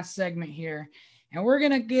our last segment here. And we're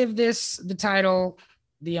going to give this the title,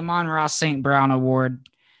 the Amon-Ra St. Brown Award.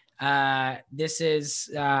 This is,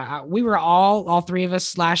 we were all three of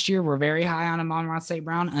us last year were very high on Amon-Ra St.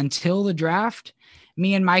 Brown until the draft.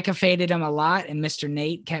 Me and Micah faded him a lot, and Mr.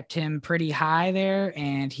 Nate kept him pretty high there.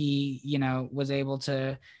 And he, was able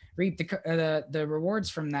to reap the rewards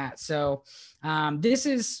from that. So this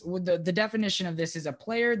is the definition of this is a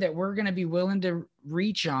player that we're going to be willing to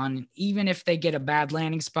reach on, even if they get a bad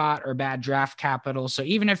landing spot or bad draft capital. So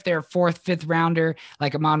even if they're fourth, fifth rounder,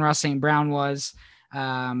 like Amon-Ra St. Brown was,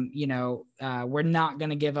 we're not going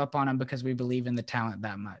to give up on him because we believe in the talent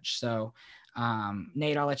that much. So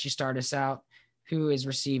Nate, I'll let you start us out. Who is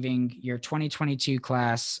receiving your 2022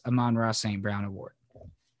 class Amon-Ra St. Brown Award?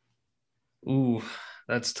 Ooh,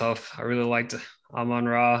 that's tough. I really liked Amon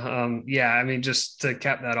Ra. I mean, just to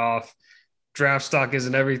cap that off, draft stock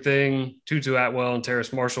isn't everything. Tutu Atwell and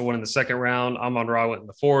Terrace Marshall went in the second round. Amon Ra went in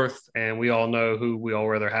the fourth, and we all know who we all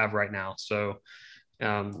rather have right now. So,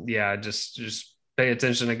 just pay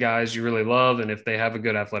attention to guys you really love, and if they have a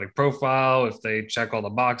good athletic profile, if they check all the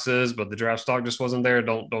boxes, but the draft stock just wasn't there,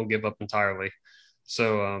 don't give up entirely.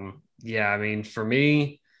 So, I mean, for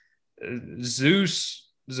me,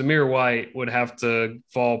 Zamir White would have to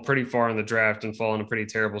fall pretty far in the draft and fall in a pretty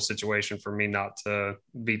terrible situation for me not to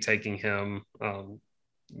be taking him,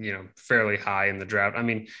 fairly high in the draft. I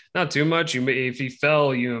mean, not too much. If he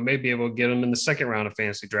fell, may be able to get him in the second round of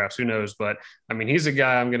fantasy drafts. Who knows? But I mean, he's a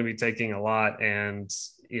guy I'm going to be taking a lot, and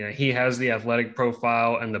he has the athletic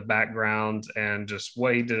profile and the background and just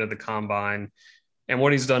what he did at the combine. And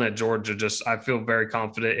what he's done at Georgia, I feel very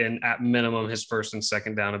confident in, at minimum, his first and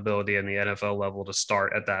second down ability in the NFL level to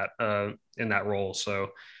start at that in that role.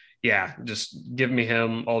 So, just give me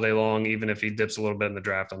him all day long. Even if he dips a little bit in the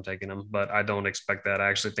draft, I'm taking him. But I don't expect that. I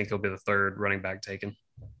actually think he'll be the third running back taken.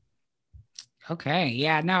 Okay.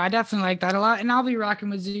 Yeah, no, I definitely like that a lot. And I'll be rocking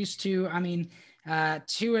with Zeus too. I mean,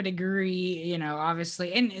 to a degree,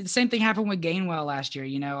 obviously, and the same thing happened with Gainwell last year.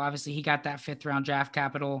 Obviously he got that 5th round draft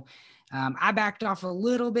capital. I backed off a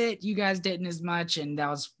little bit. You guys didn't as much. And that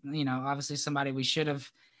was, obviously somebody we should have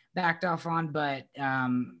backed off on. But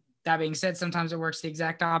that being said, sometimes it works the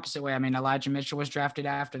exact opposite way. I mean, Elijah Mitchell was drafted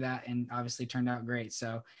after that and obviously turned out great.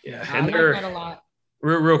 So Yeah, I and like they're that a lot.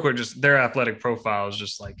 real quick, just their athletic profile is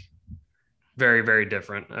just like very, very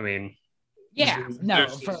different. I mean, Yeah, no,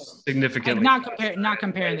 there's for significantly not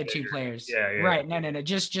comparing the two bigger. players. Yeah, yeah. Right. No.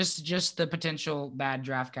 Just the potential bad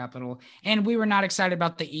draft capital. And we were not excited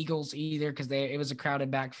about the Eagles either because it was a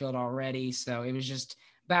crowded backfield already. So it was just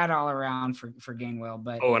bad all around for Gainwell.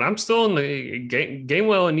 But Oh, and I'm still in the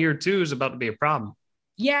Gamewell in year 2 is about to be a problem.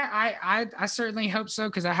 yeah, I certainly hope so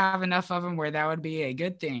because I have enough of them where that would be a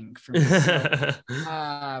good thing for me. So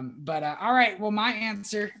but all right. Well, my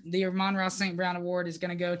answer, the Amon-Ra St. Brown Award, is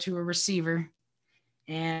gonna go to a receiver.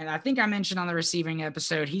 And I think I mentioned on the receiving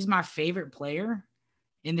episode, he's my favorite player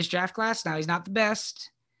in this draft class. Now he's not the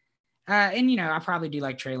best. And I probably do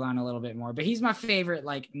like Treylon a little bit more, but he's my favorite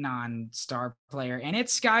like non-star player. And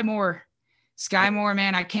it's Sky Moore. Sky Moore,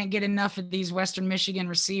 man, I can't get enough of these Western Michigan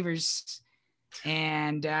receivers.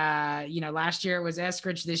 And last year it was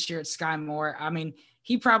Eskridge, this year it's Sky Moore. I mean,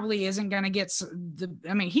 he probably isn't going to get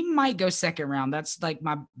he might go 2nd round. That's like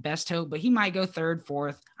my best hope, but he might go 3rd,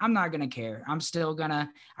 4th. I'm not going to care. I'm still going to,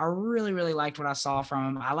 I really, really liked what I saw from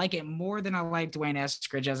him. I like it more than I liked Dwayne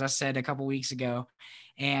Eskridge, as I said a couple weeks ago.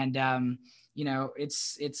 And, I'm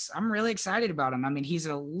really excited about him. I mean, he's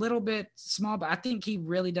a little bit small, but I think he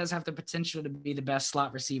really does have the potential to be the best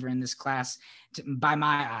slot receiver in this class by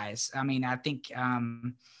my eyes. I mean, I think,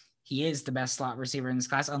 he is the best slot receiver in this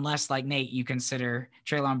class, unless like Nate, you consider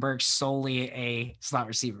Treylon Burks solely a slot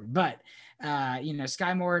receiver. But,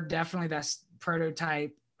 Sky Moore, definitely that's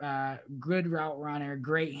prototype, good route runner,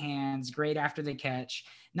 great hands, great after the catch,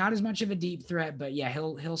 not as much of a deep threat, but yeah,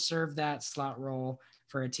 he'll serve that slot role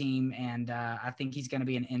for a team. And I think he's going to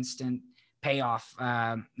be an instant payoff.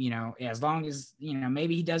 As long as,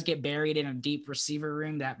 maybe he does get buried in a deep receiver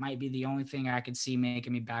room, that might be the only thing I could see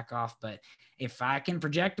making me back off. But if I can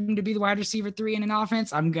project him to be the wide receiver 3 in an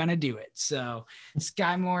offense, I'm going to do it. So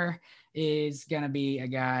Sky Moore is going to be a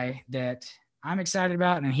guy that I'm excited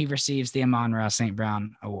about, and he receives the Amon-Ra St.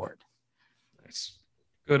 Brown Award. Nice.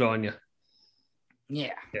 Good on you.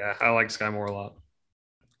 Yeah. Yeah, I like Sky Moore a lot.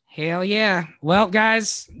 Hell yeah. Well,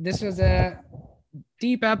 guys, this was a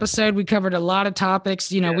deep episode. We covered a lot of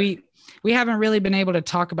topics. We haven't really been able to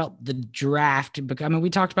talk about the draft because, I mean,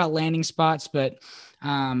 we talked about landing spots, but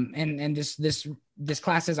and this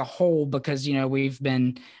class as a whole, because we've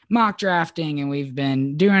been mock drafting and we've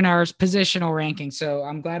been doing our positional ranking. So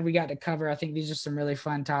I'm glad we got to cover. I think these are some really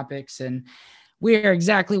fun topics, and we are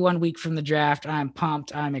exactly 1 week from the draft. I'm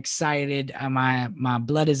pumped. I'm excited. My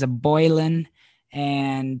blood is a boiling,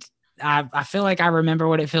 and I feel like I remember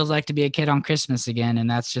what it feels like to be a kid on Christmas again. And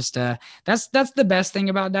that's just that's the best thing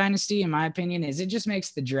about Dynasty, in my opinion, is it just makes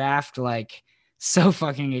the draft like so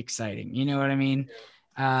fucking exciting. You know what I mean?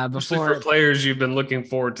 Especially for players you've been looking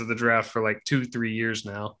forward to the draft for like 2-3 years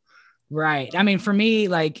now. Right. I mean, for me,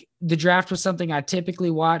 like the draft was something I typically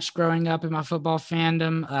watched growing up in my football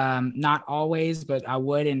fandom. Not always, but I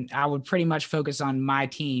would pretty much focus on my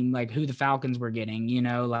team, like who the Falcons were getting,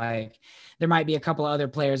 like there might be a couple of other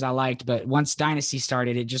players I liked, but once Dynasty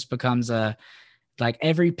started, it just becomes like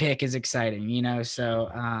every pick is exciting,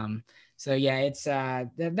 so yeah, it's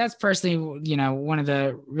that's personally, one of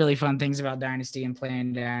the really fun things about Dynasty and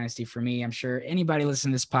playing Dynasty for me. I'm sure anybody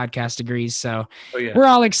listening to this podcast agrees. So We're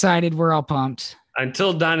all excited. We're all pumped.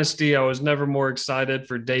 Until Dynasty, I was never more excited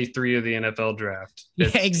for day 3 of the NFL draft.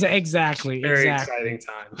 It's exactly. Very exciting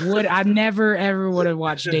time. I never ever would have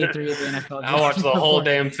watched day 3 of the NFL draft. I watch the whole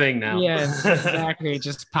damn thing now. Yes, exactly.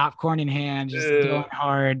 Just popcorn in hand, just going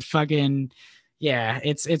hard. Fucking yeah,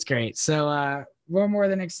 it's great. So we're more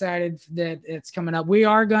than excited that it's coming up. We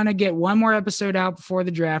are going to get one more episode out before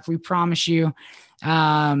the draft. We promise you.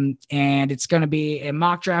 And it's going to be a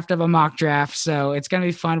mock draft of a mock draft. So it's going to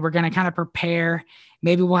be fun. We're going to kind of prepare.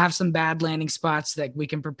 Maybe we'll have some bad landing spots that we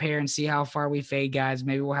can prepare and see how far we fade guys.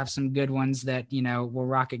 Maybe we'll have some good ones that, will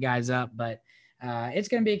rocket guys up, but it's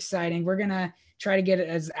going to be exciting. We're going to try to get it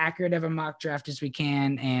as accurate of a mock draft as we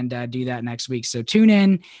can and do that next week. So tune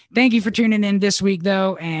in. Thank you for tuning in this week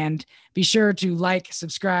though. And be sure to like,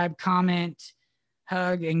 subscribe, comment,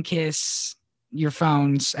 hug, and kiss your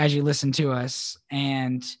phones as you listen to us.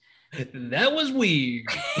 And that was weird.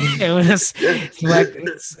 It's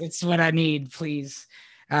what I need, please.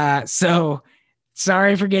 So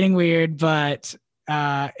sorry for getting weird, but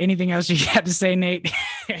Anything else you got to say, Nate?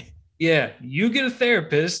 Yeah, you get a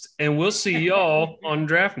therapist, and we'll see y'all on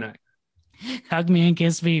draft night. Hug me and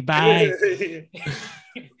kiss me. Bye.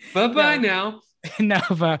 Bye-bye now. No,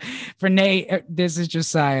 but for Nate, this is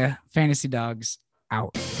Josiah. Fantasy Dogs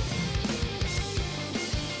out.